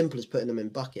not as simple as putting them in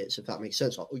buckets if that makes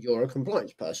sense like oh, you're a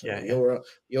compliance person yeah, or yeah.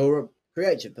 you're a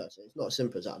creative person it's not as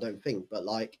simple as that I don't think but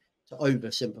like to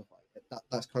oversimplify it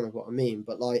that's kind of what I mean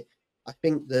but like I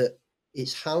think that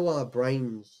it's how our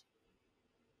brains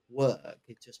work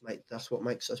it just make that's what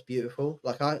makes us beautiful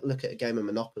like I look at a game of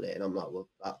Monopoly and I'm like well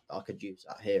I could use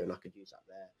that here and I could use that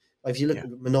there like, if you look Yeah. at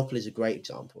Monopoly is a great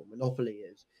example Monopoly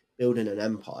is building an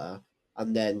empire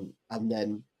and then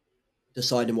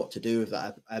deciding what to do with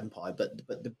that empire but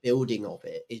the building of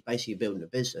it is basically building a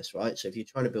business right so if you're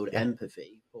trying to build Yeah.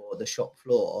 empathy for the shop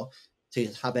floor to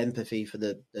have empathy for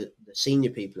the senior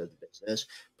people of the business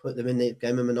put them in the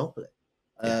game of Monopoly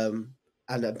Yeah.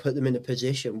 And then put them in a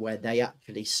position where they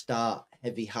actually start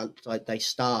heavy hand, like they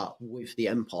start with the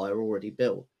empire already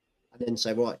built, and then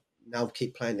say, right, now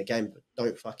keep playing the game, but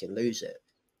don't fucking lose it.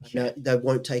 And Yeah. they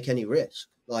won't take any risk.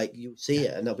 Like you'll see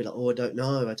Yeah. it, and they'll be like, oh, I don't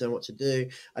know what to do.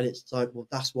 And it's like, well,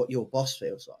 that's what your boss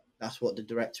feels like. That's what the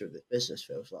director of the business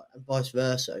feels like, and vice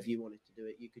versa. If you wanted to do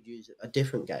it, you could use a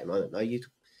different game. I don't know. You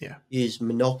could Yeah. use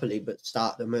Monopoly, but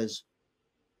start them as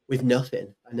with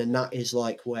nothing, and then that is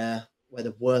like where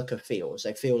the worker feels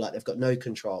they feel like they've got no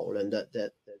control, and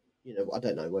that you know, I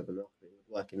don't know whether Monopoly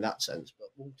would work in that sense, but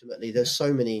ultimately there's Yeah.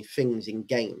 so many things in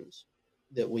games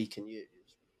that we can use.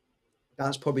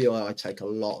 That's probably why I take a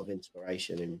lot of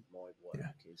inspiration in my work,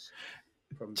 Yeah. is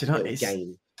from Do you know, little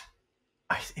games.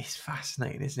 it's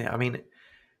fascinating, isn't it? I mean,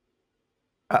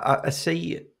 I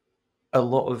see a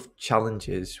lot of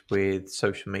challenges with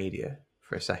social media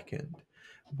for a second,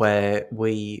 where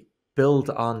we build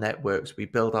our networks, we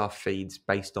build our feeds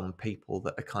based on people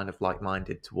that are kind of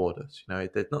like-minded toward us. You know,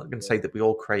 they're not going to Yeah. say that we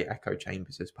all create echo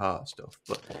chambers as part of stuff,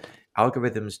 but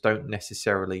algorithms don't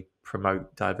necessarily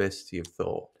promote diversity of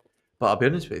thought. But I'll be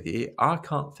honest with you, I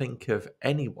can't think of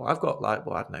anyone. I've got like,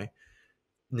 well, I don't know,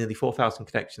 nearly 4,000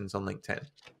 connections on LinkedIn,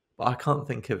 but I can't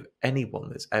think of anyone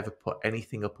that's ever put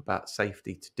anything up about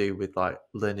safety to do with like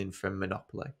learning from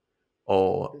Monopoly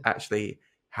or actually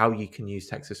how you can use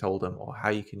Texas Hold'em or how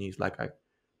you can use Lego.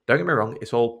 Don't get me wrong,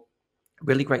 it's all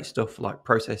really great stuff, like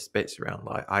process bits around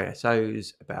like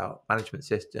ISOs, about management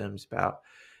systems, about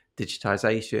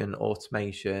digitization,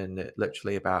 automation,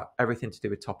 literally about everything to do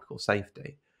with topical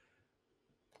safety.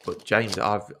 But James,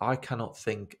 I cannot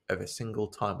think of a single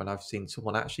time when I've seen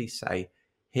someone actually say,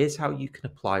 "Here's how you can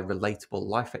apply relatable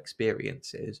life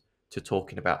experiences to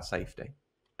talking about safety."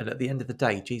 And at the end of the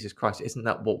day, Jesus Christ, isn't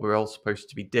that what we're all supposed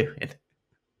to be doing?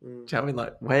 Do Mm. you know what I mean?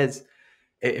 Like, where's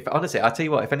if honestly, I tell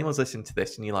you what, if anyone's listening to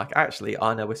this and you're like, actually,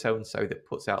 I know a so and so that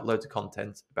puts out loads of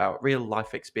content about real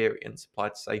life experience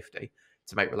applied to safety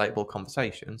to make relatable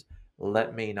conversations,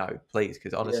 let me know, please,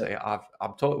 because Yeah. honestly,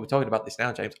 we're talking about this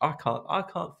now, James. I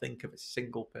can't think of a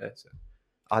single person.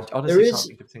 I There honestly can't is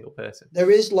think of a single person.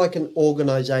 there is like an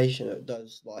organization that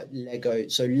does like Lego.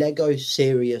 So Lego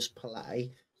Serious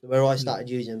Play. So where I Mm. started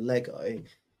using Lego,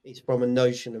 it's from a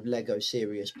notion of Lego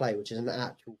Serious Play, which is an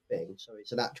actual thing. So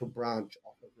it's an actual branch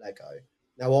off of Lego.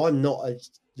 Now I'm not a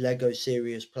Lego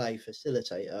Serious Play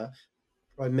facilitator,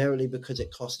 primarily because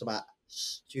it costs about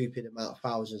stupid amount of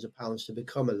thousands of pounds to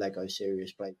become a Lego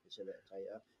Serious Play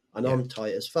facilitator, and Yeah. I'm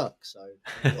tight as fuck, so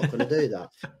I'm not going to do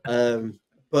that.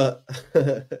 But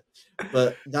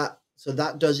but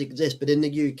that does exist, but in the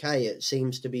UK it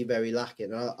seems to be very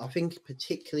lacking. I think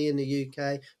particularly in the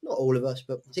UK, not all of us,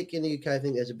 but particularly in the UK, I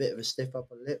think there's a bit of a stiff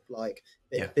upper lip, like a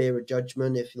bit Yeah. of fear of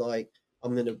judgment. If like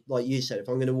I'm gonna, like you said, if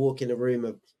I'm gonna walk in a room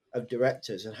of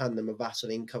directors and hand them a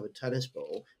Vaseline covered tennis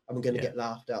ball, I'm gonna Yeah. get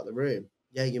laughed out the room.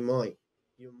 Yeah, you might.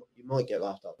 You might get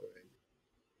laughed out the room.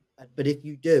 But if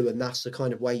you do, and that's the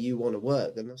kind of way you want to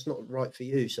work, then that's not right for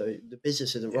you. So the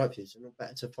business isn't Yeah. right for you. So it's not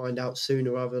better to find out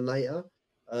sooner rather than later.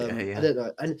 Yeah. I Yeah. don't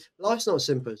know. And life's not as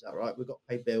simple as that, right? We've got to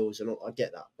pay bills and all, I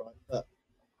get that, right? But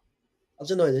I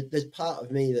don't know. There's part of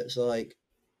me that's like,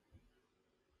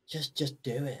 just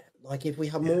do it. Like if we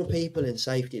had Yeah. more people in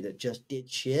safety that just did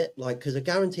shit, like because I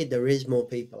guaranteed there is more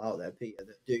people out there, Peter,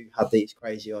 that do have these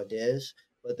crazy ideas,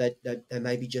 but they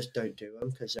maybe just don't do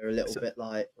them because they're a little So bit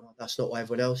like, well, that's not what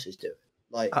everyone else is doing.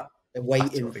 Like I, they're I waiting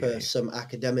totally get for you. some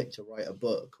academic to write a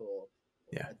book or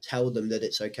Yeah. tell them that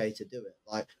it's okay to do it.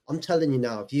 Like I'm telling you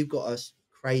now, if you've got a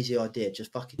crazy idea,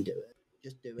 just fucking do it.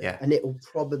 Just do it, Yeah. and it will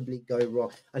probably go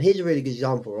wrong. And here's a really good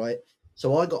example, right?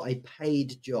 So I got a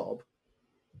paid job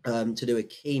to do a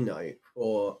keynote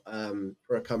for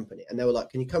a company, and they were like,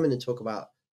 "Can you come in and talk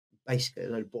about basically a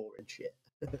load of boring shit?"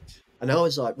 And I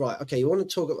was like, "Right, okay, you want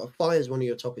to talk about fire is one of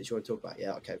your topics you want to talk about?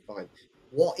 Yeah, okay, fine.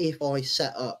 What if I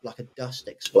set up like a dust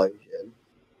explosion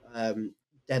um,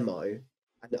 demo,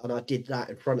 and I did that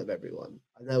in front of everyone?"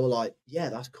 And they were like, "Yeah,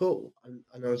 that's cool." And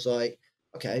I was like,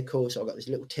 "Okay, cool." So I got this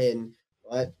little tin,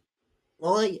 right?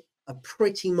 I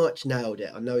pretty much nailed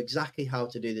it. I know exactly how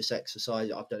to do this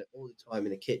exercise. I've done it all the time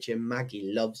in the kitchen.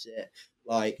 Maggie loves it.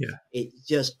 Like Yeah. it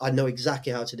just, I know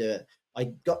exactly how to do it. I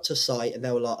got to site and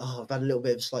they were like, "Oh, I've had a little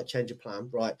bit of a slight change of plan.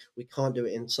 Right, we can't do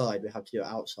it inside. We have to do it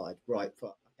outside." Right,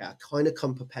 but okay, I kind of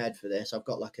come prepared for this. I've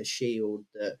got like a shield,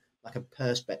 like a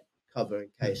perspex cover in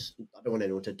Mm. case I don't want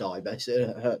anyone to die, basically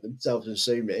hurt themselves and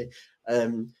sue me. So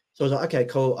I was like, "Okay,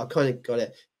 cool. I kind of got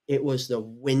it." It was the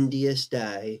windiest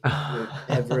day we've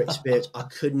ever experienced. I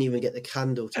couldn't even get the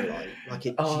candle to light. Like,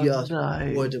 it Oh just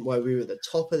no. wouldn't. Where we were at the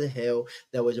top of the hill,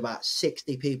 there was about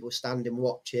 60 people standing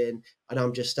watching, and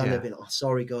I'm just standing there Yeah. being, oh,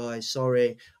 sorry guys,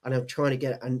 sorry. And I'm trying to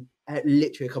get it, and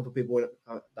literally a couple of people went,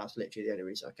 oh, that's literally the only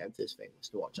reason I came to this thing, was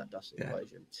to watch that dust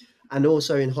explosion. And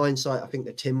also, in hindsight, I think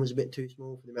the tin was a bit too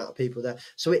small for the amount of people there.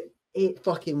 So it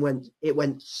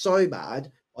went so bad,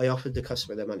 I offered the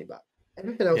customer their money back.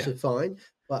 Everything else was fine,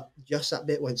 but just that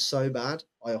bit went so bad,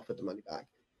 I offered the money back.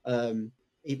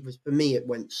 It was, for me, it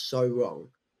went so wrong.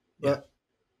 But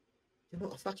you know,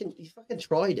 you fucking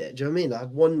tried it. Do you know what I mean? I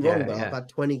had one wrong, but I've had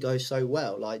 20 go so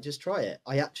well. Like, just try it.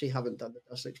 I actually haven't done the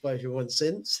dust exposure one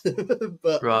since.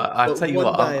 but Right, I tell you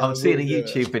what, I'm seeing a will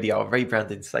YouTube video of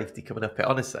rebranding safety coming up here.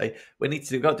 Honestly, we need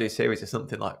to got to do a series of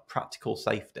something like practical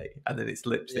safety, and then it's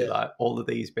literally like all of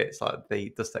these bits, like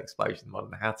the dust explosion one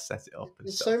and how to set it up and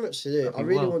There's stuff. so much to do. That'd I be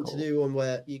really well want cool. to do one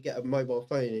where you get a mobile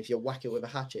phone, and if you whack it with a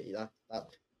hatchet,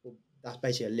 that's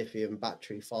basically a lithium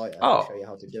battery fire. I'll show you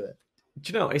how to do it.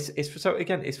 Do you know, it's so,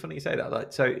 again, it's funny you say that.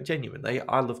 Like, so genuinely,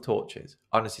 I love torches.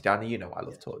 Honestly, Danny, you know I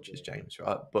love torches, James,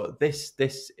 right? But this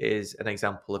is an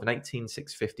example of an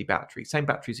 18650 battery, same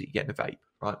batteries that you get in a vape,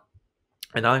 right?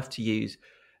 And I have to use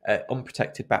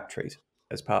unprotected batteries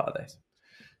as part of this.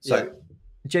 So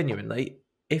genuinely,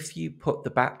 if you put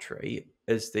the battery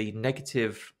as the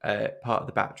negative part of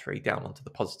the battery down onto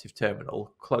the positive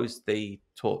terminal, close the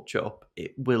torch up,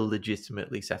 it will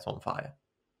legitimately set on fire.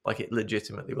 Like, it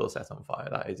legitimately will set on fire.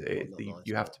 That is,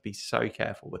 you have to be so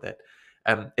careful with it.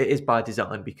 It is by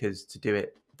design, because to do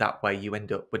it that way, you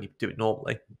end up, when you do it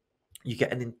normally, you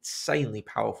get an insanely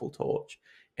powerful torch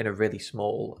in a really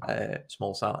small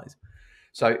size.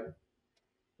 So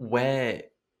where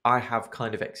I have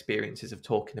kind of experiences of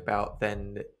talking about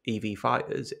then EV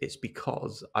fighters, it's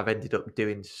because I've ended up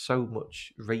doing so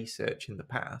much research in the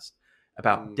past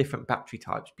about different battery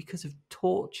types because of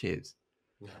torches.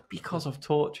 Because of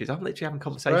torches, I'm literally having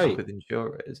conversations with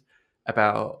insurers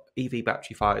about EV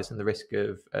battery fires and the risk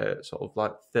of sort of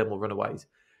like thermal runaways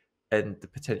and the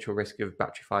potential risk of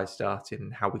battery fires starting,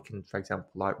 how we can, for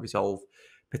example, like resolve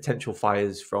potential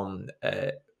fires from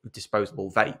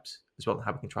disposable vapes as well, and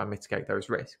how we can try and mitigate those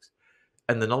risks.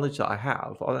 And the knowledge that I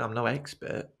have, I'm no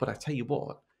expert, but I tell you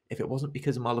what, if it wasn't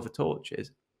because of my love of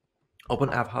torches, I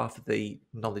wouldn't have half of the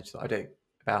knowledge that I do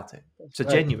about it. So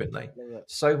genuinely,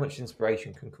 so much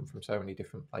inspiration can come from so many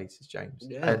different places, James.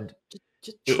 And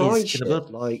just try shit.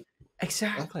 Like,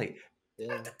 exactly.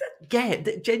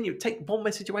 Genuine. Take one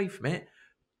message away from it.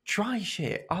 Try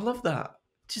shit. I love that.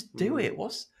 Just do it.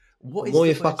 The more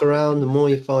you fuck around, the more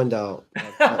you find out.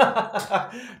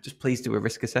 Just please do a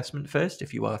risk assessment first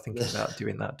if you are thinking about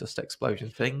doing that dust explosion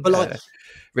thing. But like,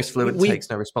 Risk Fluent takes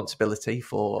no responsibility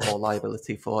for or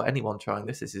liability for anyone trying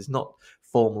this. This is not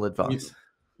formal advice.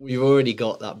 We've already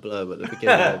got that blurb at the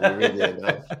beginning of the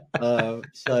video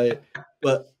now.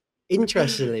 But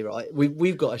interestingly, right,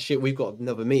 we've got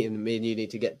another meeting that me and you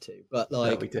need to get to. But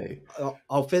like, we do.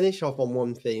 I'll finish off on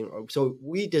one thing. So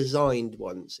we designed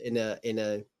once in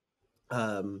a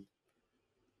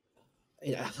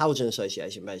housing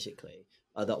association, basically,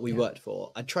 that we worked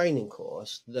for, a training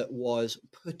course that was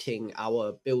putting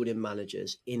our building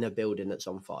managers in a building that's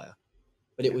on fire.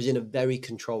 But it was in a very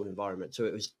controlled environment. So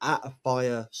it was at a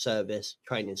fire service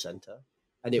training center,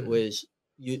 and it was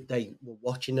they were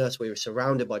watching us. We were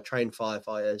surrounded by trained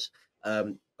firefighters.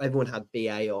 Everyone had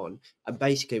BA on, and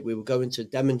basically we were going to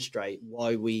demonstrate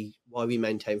why we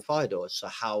maintain fire doors. So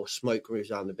how smoke moves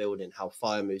around the building, how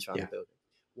fire moves around the building,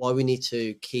 why we need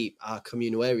to keep our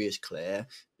communal areas clear,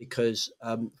 because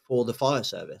for the fire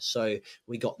service. So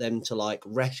we got them to like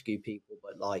rescue people,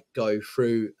 but like go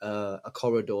through a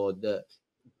corridor that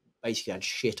basically had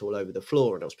shit all over the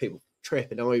floor, and there was people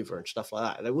tripping over and stuff like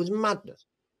that. And it was madness,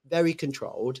 very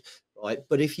controlled, right?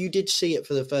 But if you did see it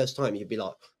for the first time, you'd be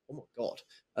like, oh my God.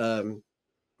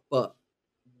 But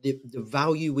the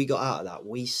value we got out of that,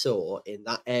 we saw in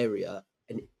that area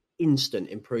an instant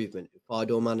improvement in fire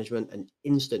door management, an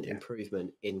instant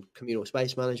improvement in communal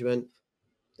space management.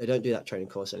 They don't do that training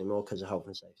course anymore because of health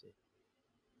and safety.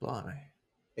 Blimey.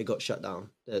 It got shut down.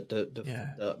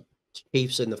 The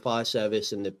chiefs in the fire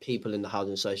service and the people in the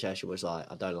housing association was like,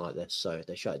 I don't like this. So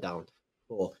they shut it down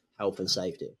for health and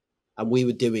safety. And we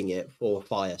were doing it for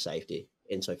fire safety,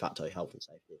 ipso facto health and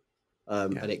safety.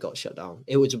 And it got shut down.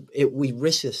 We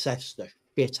risk assessed the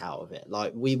shit out of it.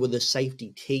 Like, we were the safety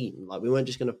team. Like, we weren't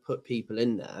just going to put people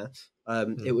in there.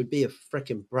 It would be a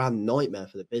freaking brand nightmare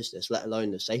for the business, let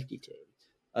alone the safety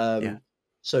team.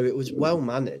 So it was well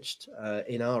managed,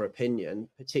 in our opinion,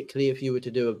 particularly if you were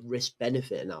to do a risk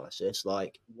benefit analysis.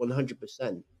 Like,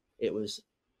 100%, it was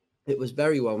it was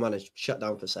very well managed, shut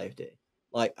down for safety.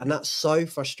 Like, and that's so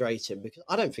frustrating because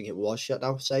I don't think it was shut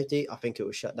down for safety. I think it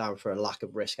was shut down for a lack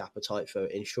of risk appetite for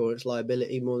insurance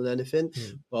liability more than anything.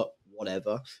 But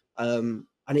whatever. And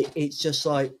it's just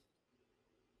like,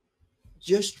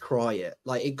 just try it.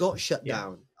 Like, it got shut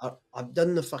down. I've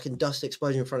done the fucking dust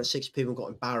explosion in front of 60 people, got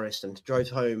embarrassed, and drove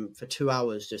home for 2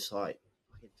 hours, just like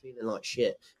fucking feeling like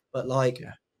shit. But like,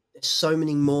 there's so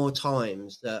many more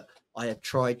times that I have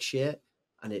tried shit,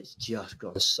 and it's just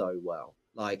gone so well.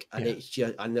 Like, and it's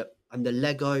just, and the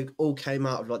Lego all came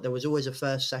out of, like, there was always a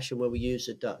first session where we used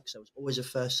the ducks. There was always a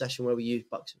first session where we used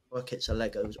buckets of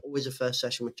Lego. There was always a first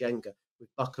session with Jenga, with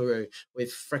Buckaroo,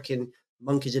 with freaking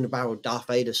monkeys in a barrel, Darth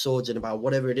Vader, swords in a barrel,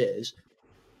 whatever it is.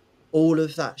 All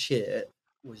of that shit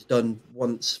was done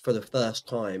once for the first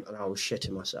time, and I was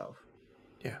shitting myself.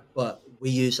 Yeah. But we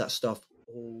use that stuff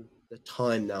all the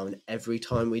time now, and every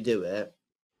time we do it,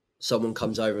 someone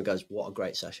comes over and goes, "What a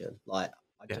great session!" Like,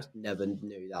 I just never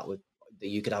knew that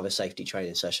you could have a safety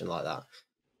training session like that.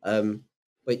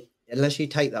 But unless you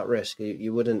take that risk,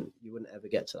 you wouldn't ever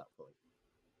get to that point.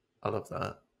 I love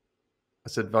that.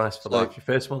 That's advice for life. Your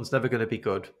first one's never going to be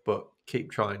good, but keep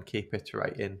trying, keep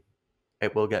iterating.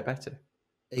 It will get better.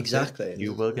 Exactly.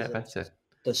 You will get better.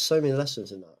 There's so many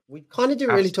lessons in that. We kind of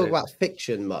didn't really talk about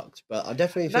fiction much, but I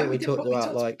definitely think we talked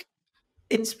about like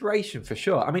inspiration for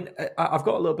sure. I mean, I've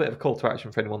got a little bit of a call to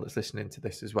action for anyone that's listening to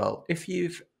this as well. If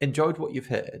you've enjoyed what you've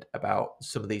heard about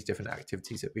some of these different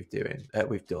activities that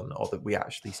we've done, or that we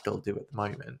actually still do at the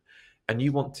moment, and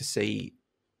you want to see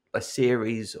a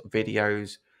series of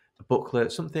videos, a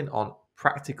booklet, something on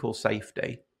practical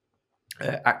safety,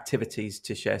 activities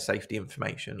to share safety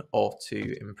information or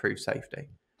to improve safety,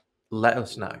 let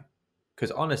us know. Because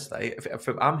honestly, if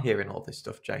I'm hearing all this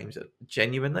stuff, James,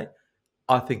 genuinely,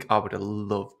 I think I would have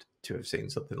loved to have seen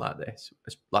something like this,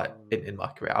 like in my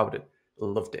career. I would have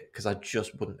loved it because I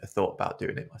just wouldn't have thought about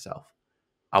doing it myself.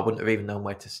 I wouldn't have even known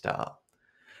where to start.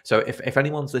 So if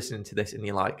anyone's listening to this and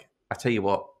you're like, I tell you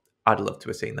what, I'd love to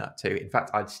have seen that too. In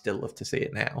fact, I'd still love to see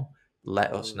it now.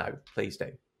 Let us know. Please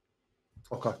do.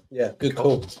 Okay. Yeah. Good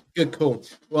call. Good call.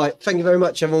 Right. Thank you very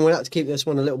much, everyone. We'll have to keep this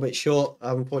one a little bit short.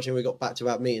 Unfortunately, we got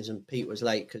back-to-back meetings and Pete was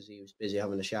late because he was busy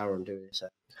having a shower and doing this.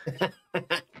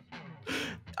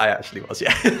 I actually was,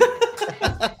 yeah.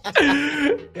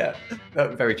 Yeah,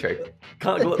 very true.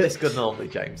 Can't look this good normally,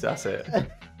 James. That's it.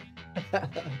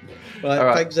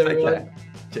 Right, thanks, everyone.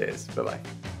 Cheers. Bye-bye.